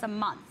sent to us a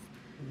month.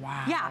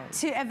 Wow. Yeah,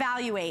 to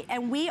evaluate.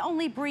 And we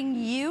only bring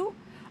you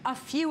a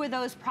few of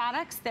those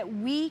products that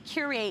we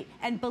curate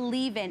and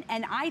believe in.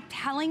 And I'm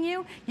telling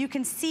you, you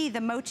can see the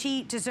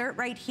mochi dessert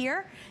right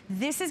here.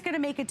 This is gonna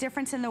make a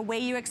difference in the way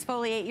you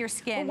exfoliate your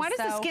skin. Well, why does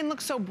the skin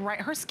look so bright?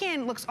 Her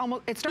skin looks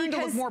almost, it's starting to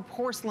look more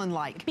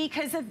porcelain-like.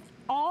 Because of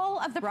all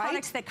of the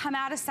products that come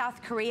out of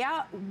South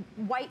Korea,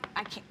 white,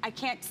 I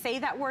can't say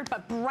that word,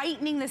 but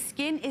brightening the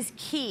skin is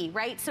key,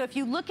 right? So if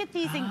you look at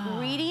these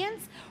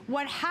ingredients,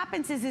 what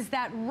happens is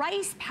that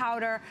rice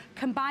powder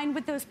combined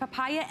with those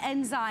papaya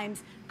enzymes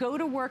go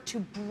to work to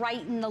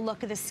brighten the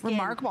look of the skin.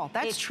 Remarkable.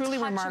 That's truly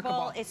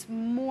remarkable. It's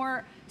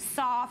more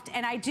soft,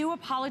 and I do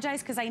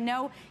apologize because I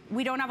know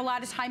we don't have a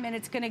lot of time and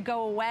it's gonna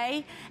go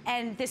away,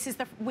 and this is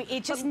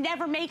it just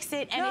never makes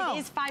it, and it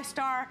is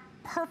 5-star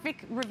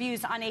perfect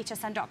reviews on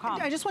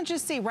hsn.com. I just want you to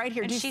see right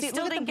here. And do you she see,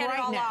 still look didn't at the get it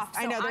all brightness. off.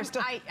 So I know there's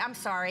still. I'm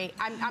sorry.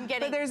 I'm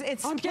getting.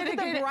 But I'm getting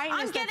the brightness.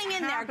 I'm getting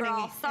in there,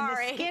 girl.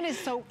 Sorry. And the skin is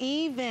so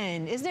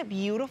even. Isn't it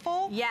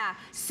beautiful? Yeah.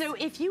 So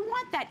if you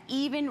want that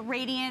even,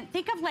 radiant,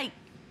 think of like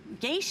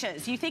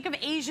geishas. You think of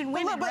Asian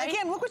women, but right?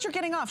 again, look what you're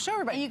getting off. Show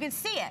everybody. And you can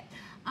see it.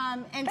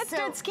 And that's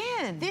dead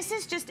skin. This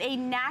is just a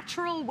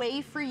natural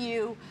way for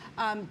you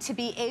to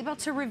be able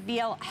to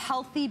reveal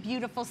healthy,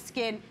 beautiful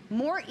skin,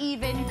 more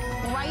even,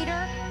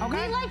 brighter.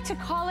 Okay. We like to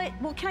call it,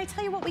 well, can I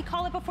tell you what we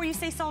call it before you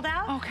say sold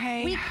out?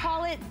 Okay. We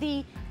call it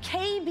the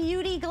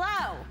K-Beauty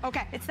Glow.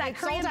 Okay. It's that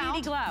Korean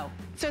Beauty Glow.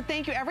 So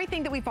thank you.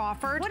 Everything that we've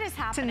offered. What is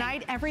happening?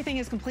 Tonight, everything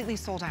is completely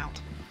sold out.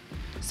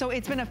 So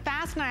it's been a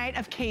fast night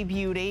of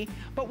K-Beauty,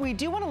 but we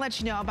do want to let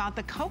you know about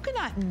the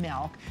coconut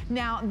milk.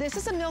 Now, this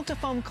is a milk to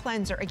foam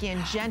cleanser.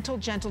 Again, gentle,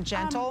 gentle,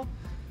 gentle.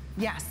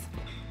 Yes.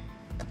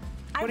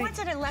 I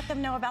wanted to let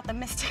them know about the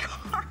Mystic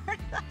Heart.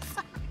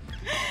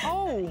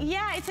 Oh.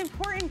 Yeah, it's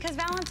important because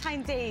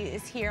Valentine's Day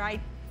is here.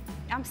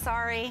 I'm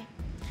sorry.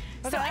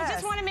 So I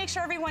just want to make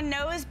sure everyone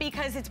knows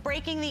because it's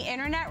breaking the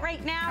internet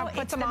right now.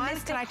 Put some on.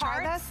 Can I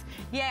try this?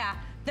 Yeah.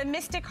 The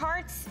Mystic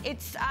Hearts,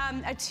 it's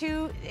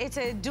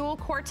a dual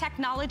core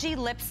technology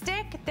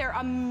lipstick. They're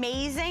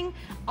amazing,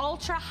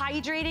 ultra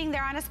hydrating.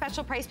 They're on a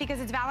special price because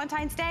it's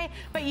Valentine's Day,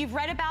 but you've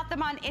read about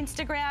them on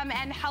Instagram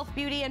and Health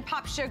Beauty and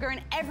Pop Sugar,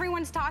 and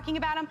everyone's talking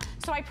about them.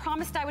 So I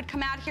promised I would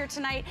come out here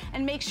tonight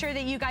and make sure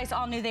that you guys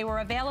all knew they were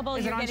available.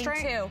 You're getting 2.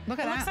 Look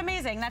at that. It looks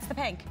amazing. That's the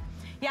pink.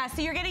 Yeah,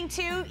 so you're getting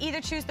 2.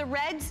 Either choose the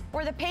reds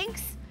or the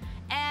pinks.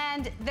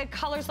 And the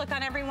colors look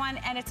on everyone,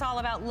 and it's all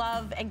about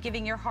love and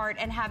giving your heart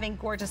and having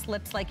gorgeous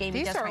lips like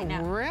Amy does right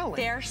now.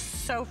 They're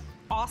so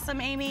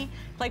awesome, Amy.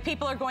 Like,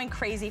 people are going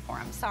crazy for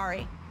them.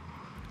 Sorry.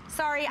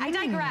 Sorry, I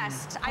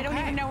digressed. I don't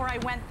even know where I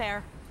went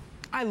there.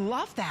 I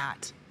love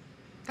that.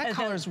 That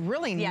color's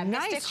really nice,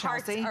 Mystic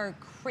Hearts Chelsea. are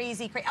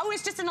crazy, crazy. Oh,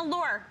 it's just an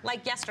allure,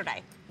 like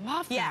yesterday.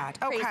 Love that.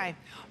 Crazy. Okay.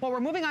 Well, we're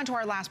moving on to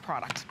our last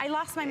product. I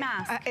lost my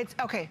mask. It's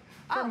okay.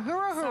 From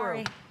Huru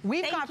Huru,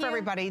 we've got for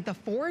everybody the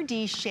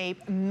 4D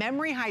Shape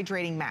Memory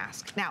Hydrating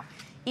Mask. Now,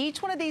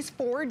 each one of these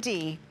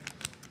 4D,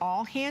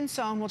 all hand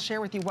sewn, we'll share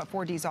with you what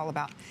 4D is all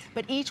about,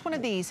 but each one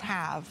of these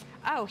have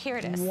here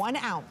it is. 1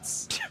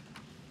 ounce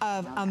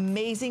of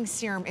amazing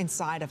serum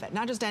inside of it.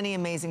 Not just any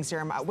amazing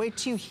serum. Wait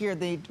till you hear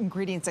the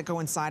ingredients that go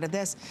inside of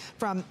this.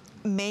 From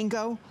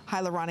mango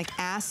hyaluronic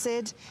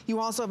acid. You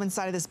also have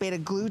inside of this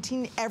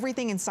beta-glutein,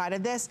 everything inside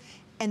of this.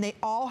 And they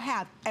all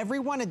have, every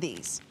one of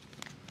these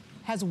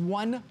has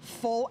 1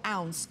 full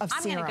ounce of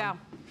serum. I'm gonna go.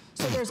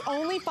 So there's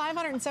only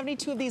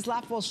 572 of these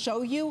left. We'll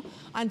show you.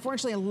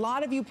 Unfortunately, a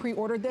lot of you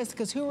pre-ordered this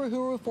because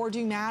Huru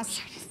 4D masks,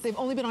 they've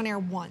only been on air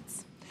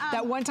once.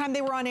 That one time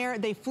they were on air,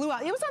 they flew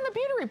out. It was on the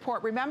Beauty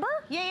Report, remember?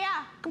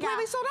 Yeah.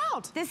 Completely sold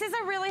out. This is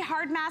a really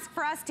hard mask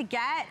for us to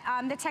get.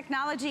 The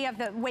technology of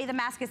the way the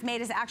mask is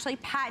made is actually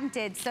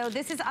patented. So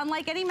this is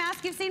unlike any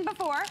mask you've seen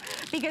before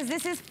because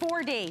this is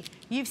 4D.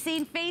 You've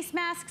seen face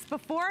masks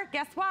before.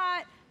 Guess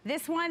what?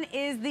 This one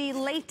is the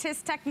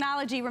latest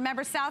technology.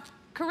 Remember, South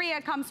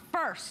Korea comes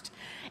first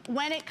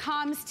when it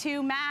comes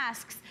to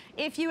masks.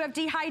 If you have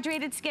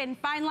dehydrated skin,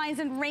 fine lines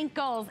and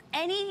wrinkles,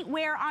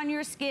 anywhere on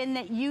your skin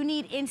that you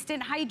need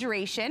instant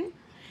hydration,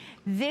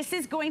 this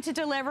is going to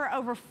deliver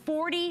over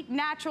 40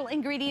 natural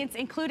ingredients,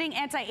 including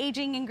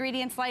anti-aging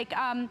ingredients like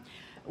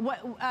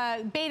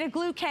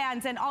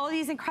beta-glucans and all of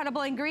these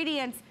incredible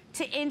ingredients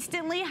to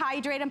instantly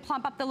hydrate and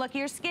plump up the look of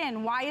your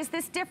skin. Why is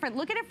this different?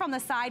 Look at it from the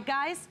side,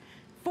 guys.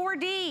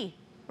 4D.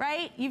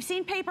 Right? You've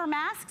seen paper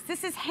masks.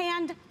 This is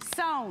hand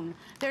sewn.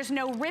 There's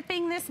no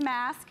ripping this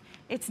mask.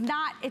 It's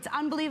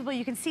unbelievable.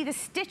 You can see the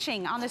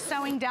stitching on the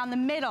sewing down the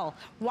middle.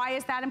 Why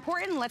is that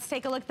important? Let's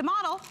take a look at the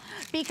model.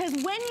 Because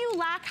when you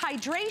lack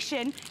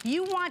hydration,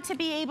 you want to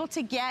be able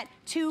to get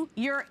to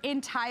your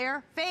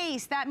entire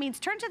face. That means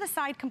turn to the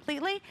side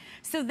completely.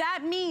 So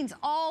that means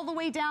all the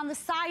way down the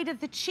side of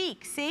the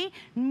cheek, see?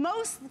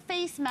 Most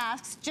face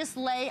masks just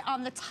lay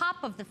on the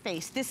top of the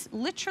face. This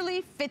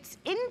literally fits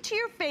into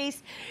your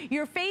face.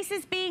 Your face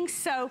is being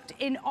soaked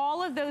in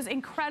all of those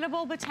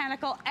incredible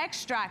botanical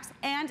extracts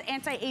and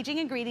anti-aging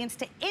ingredients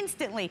to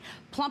instantly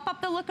plump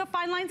up the look of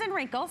fine lines and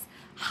wrinkles,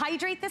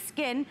 hydrate the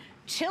skin,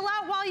 chill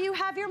out while you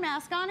have your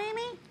mask on,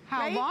 Amy.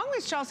 How long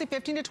is Chelsea?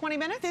 15 to 20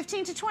 minutes?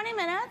 15 to 20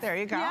 minutes. There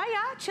you go. Yeah.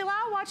 Chill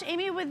out. Watch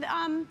Amy with,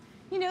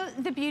 you know,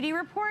 the Beauty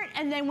Report.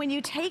 And then when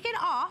you take it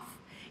off,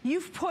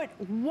 you've put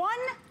 1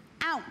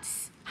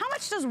 ounce. How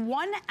much does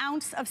 1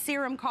 ounce of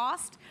serum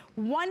cost?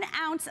 1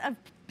 ounce of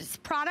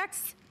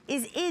products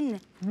is in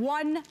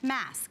 1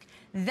 mask.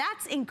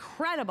 That's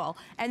incredible.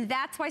 And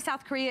that's why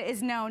South Korea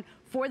is known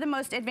for the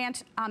most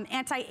advanced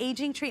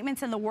anti-aging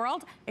treatments in the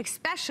world,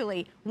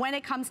 especially when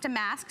it comes to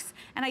masks.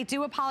 And I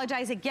do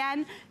apologize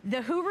again. The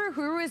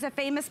Huru is a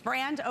famous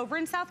brand over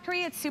in South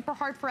Korea. It's super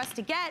hard for us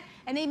to get.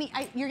 And Amy,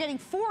 you're getting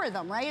 4 of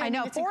them, right? I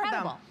know, it's 4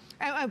 incredible.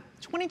 of them.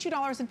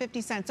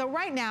 $22.50. So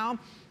right now,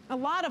 a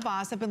lot of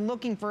us have been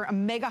looking for a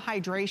mega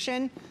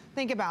hydration.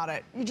 Think about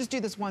it. You just do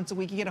this once a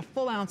week. You get a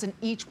full ounce in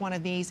each one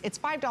of these. It's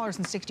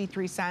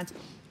 $5.63.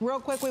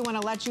 Real quick, we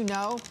want to let you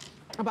know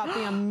about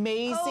the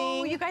amazing...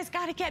 Oh, you guys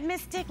got to get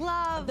Mystic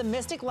Love. The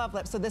Mystic Love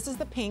Lip. So this is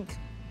the pink.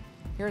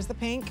 Here's the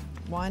pink.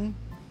 1,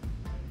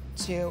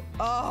 2.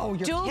 Oh,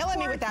 you're killing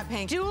me with that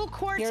pink. Dual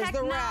core Here's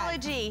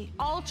technology.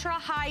 Ultra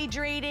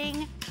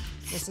hydrating.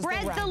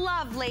 Spread the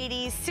love,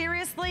 ladies.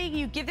 Seriously,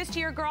 you give this to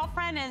your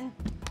girlfriend and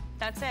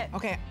that's it.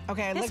 Okay,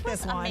 I licked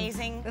this one.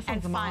 Amazing this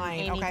and one's fun, mine.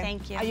 Amy, okay.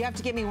 thank you. You have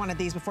to get me one of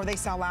these before they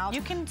sell out.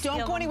 You can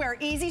Don't go anywhere.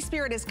 Easy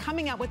Spirit is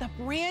coming out with a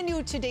brand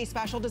new Today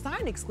Special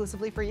designed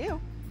exclusively for you.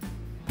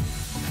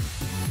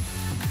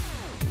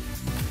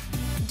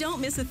 Don't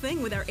miss a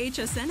thing with our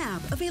HSN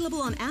app,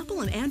 available on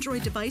Apple and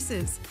Android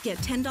devices. Get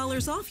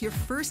 $10 off your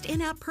first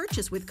in-app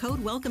purchase with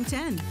code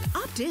WELCOME10.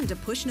 Opt in to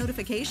push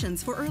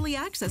notifications for early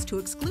access to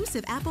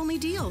exclusive app-only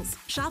deals.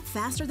 Shop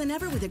faster than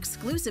ever with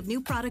exclusive new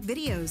product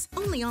videos,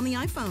 only on the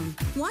iPhone.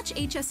 Watch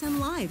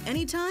HSN Live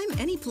anytime,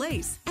 any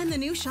place. And the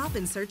new shop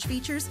and search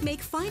features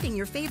make finding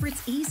your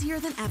favorites easier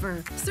than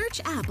ever.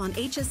 Search app on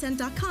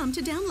hsn.com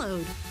to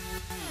download.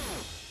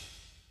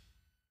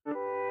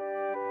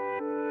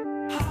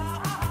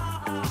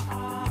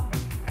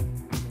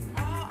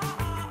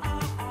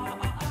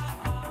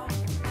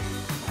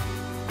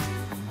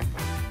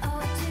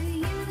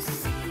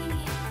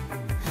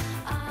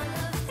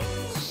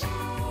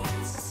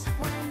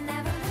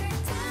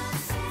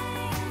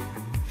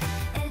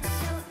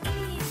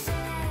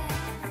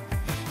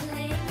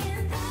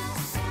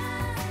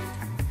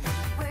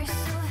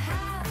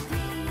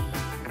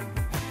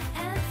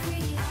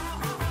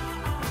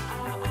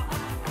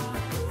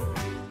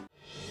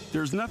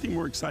 There's nothing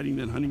more exciting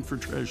than hunting for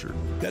treasure.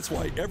 That's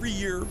why every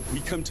year we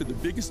come to the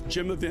biggest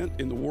gem event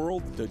in the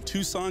world, the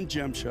Tucson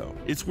Gem Show.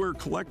 It's where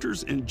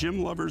collectors and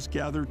gem lovers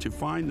gather to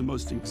find the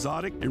most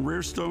exotic and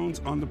rare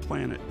stones on the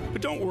planet.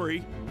 But don't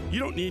worry, you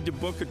don't need to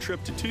book a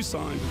trip to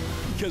Tucson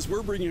because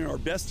we're bringing our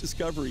best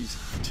discoveries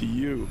to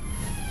you.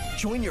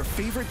 Join your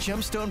favorite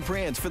gemstone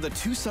brands for the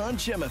Tucson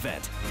Gem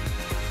Event.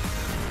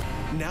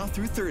 Now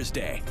through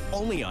Thursday,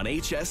 only on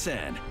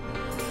HSN.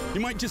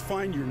 You might just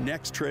find your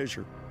next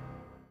treasure.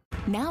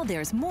 Now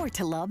there's more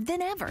to love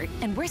than ever,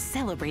 and we're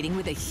celebrating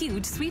with a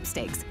huge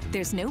sweepstakes.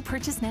 There's no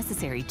purchase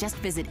necessary. Just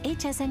visit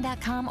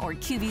hsn.com or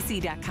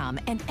qvc.com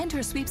and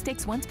enter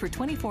sweepstakes once per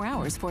 24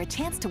 hours for a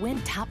chance to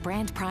win top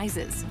brand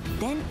prizes.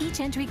 Then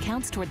each entry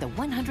counts toward the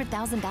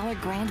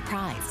 $100,000 grand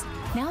prize.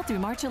 Now through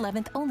March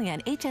 11th, only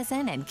on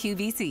HSN and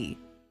QVC.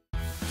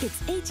 It's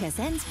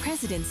HSN's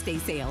President's Day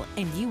sale,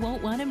 and you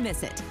won't want to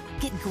miss it.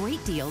 Get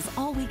great deals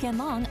all weekend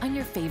long on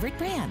your favorite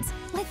brands,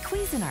 like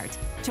Cuisinart,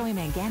 Joy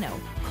Mangano,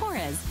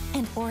 Korres,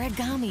 and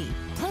Origami.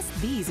 Plus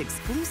these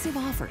exclusive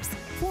offers.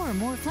 4 or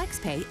more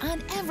FlexPay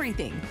on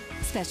everything.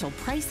 Special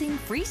pricing,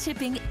 free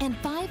shipping, and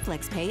 5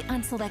 FlexPay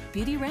on select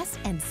Beautyrest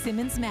and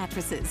Simmons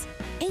mattresses.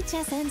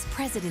 HSN's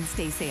President's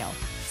Day sale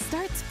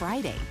starts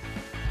Friday.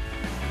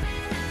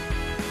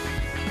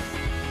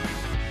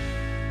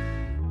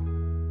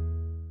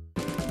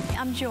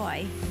 I'm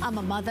Joy. I'm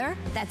a mother,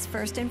 that's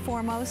first and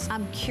foremost.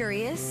 I'm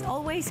curious,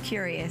 always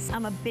curious.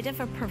 I'm a bit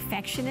of a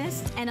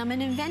perfectionist, and I'm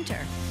an inventor.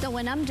 So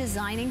when I'm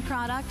designing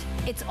product,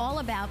 it's all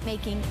about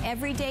making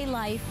everyday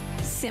life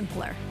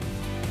simpler.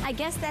 I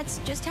guess that's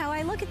just how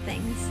I look at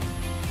things.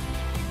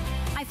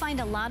 I find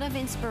a lot of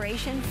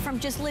inspiration from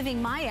just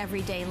living my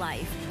everyday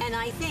life. And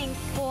I think,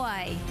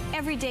 boy,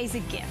 every day's a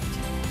gift.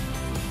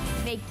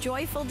 Make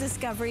joyful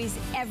discoveries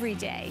every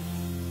day.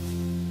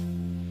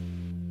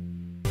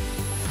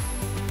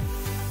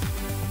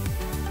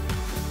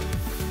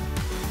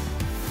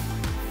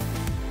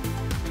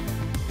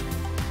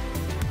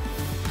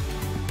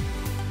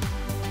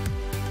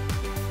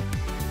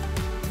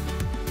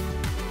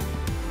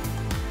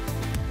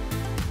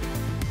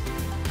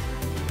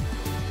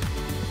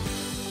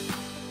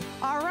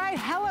 All right,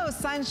 hello,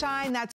 sunshine. That's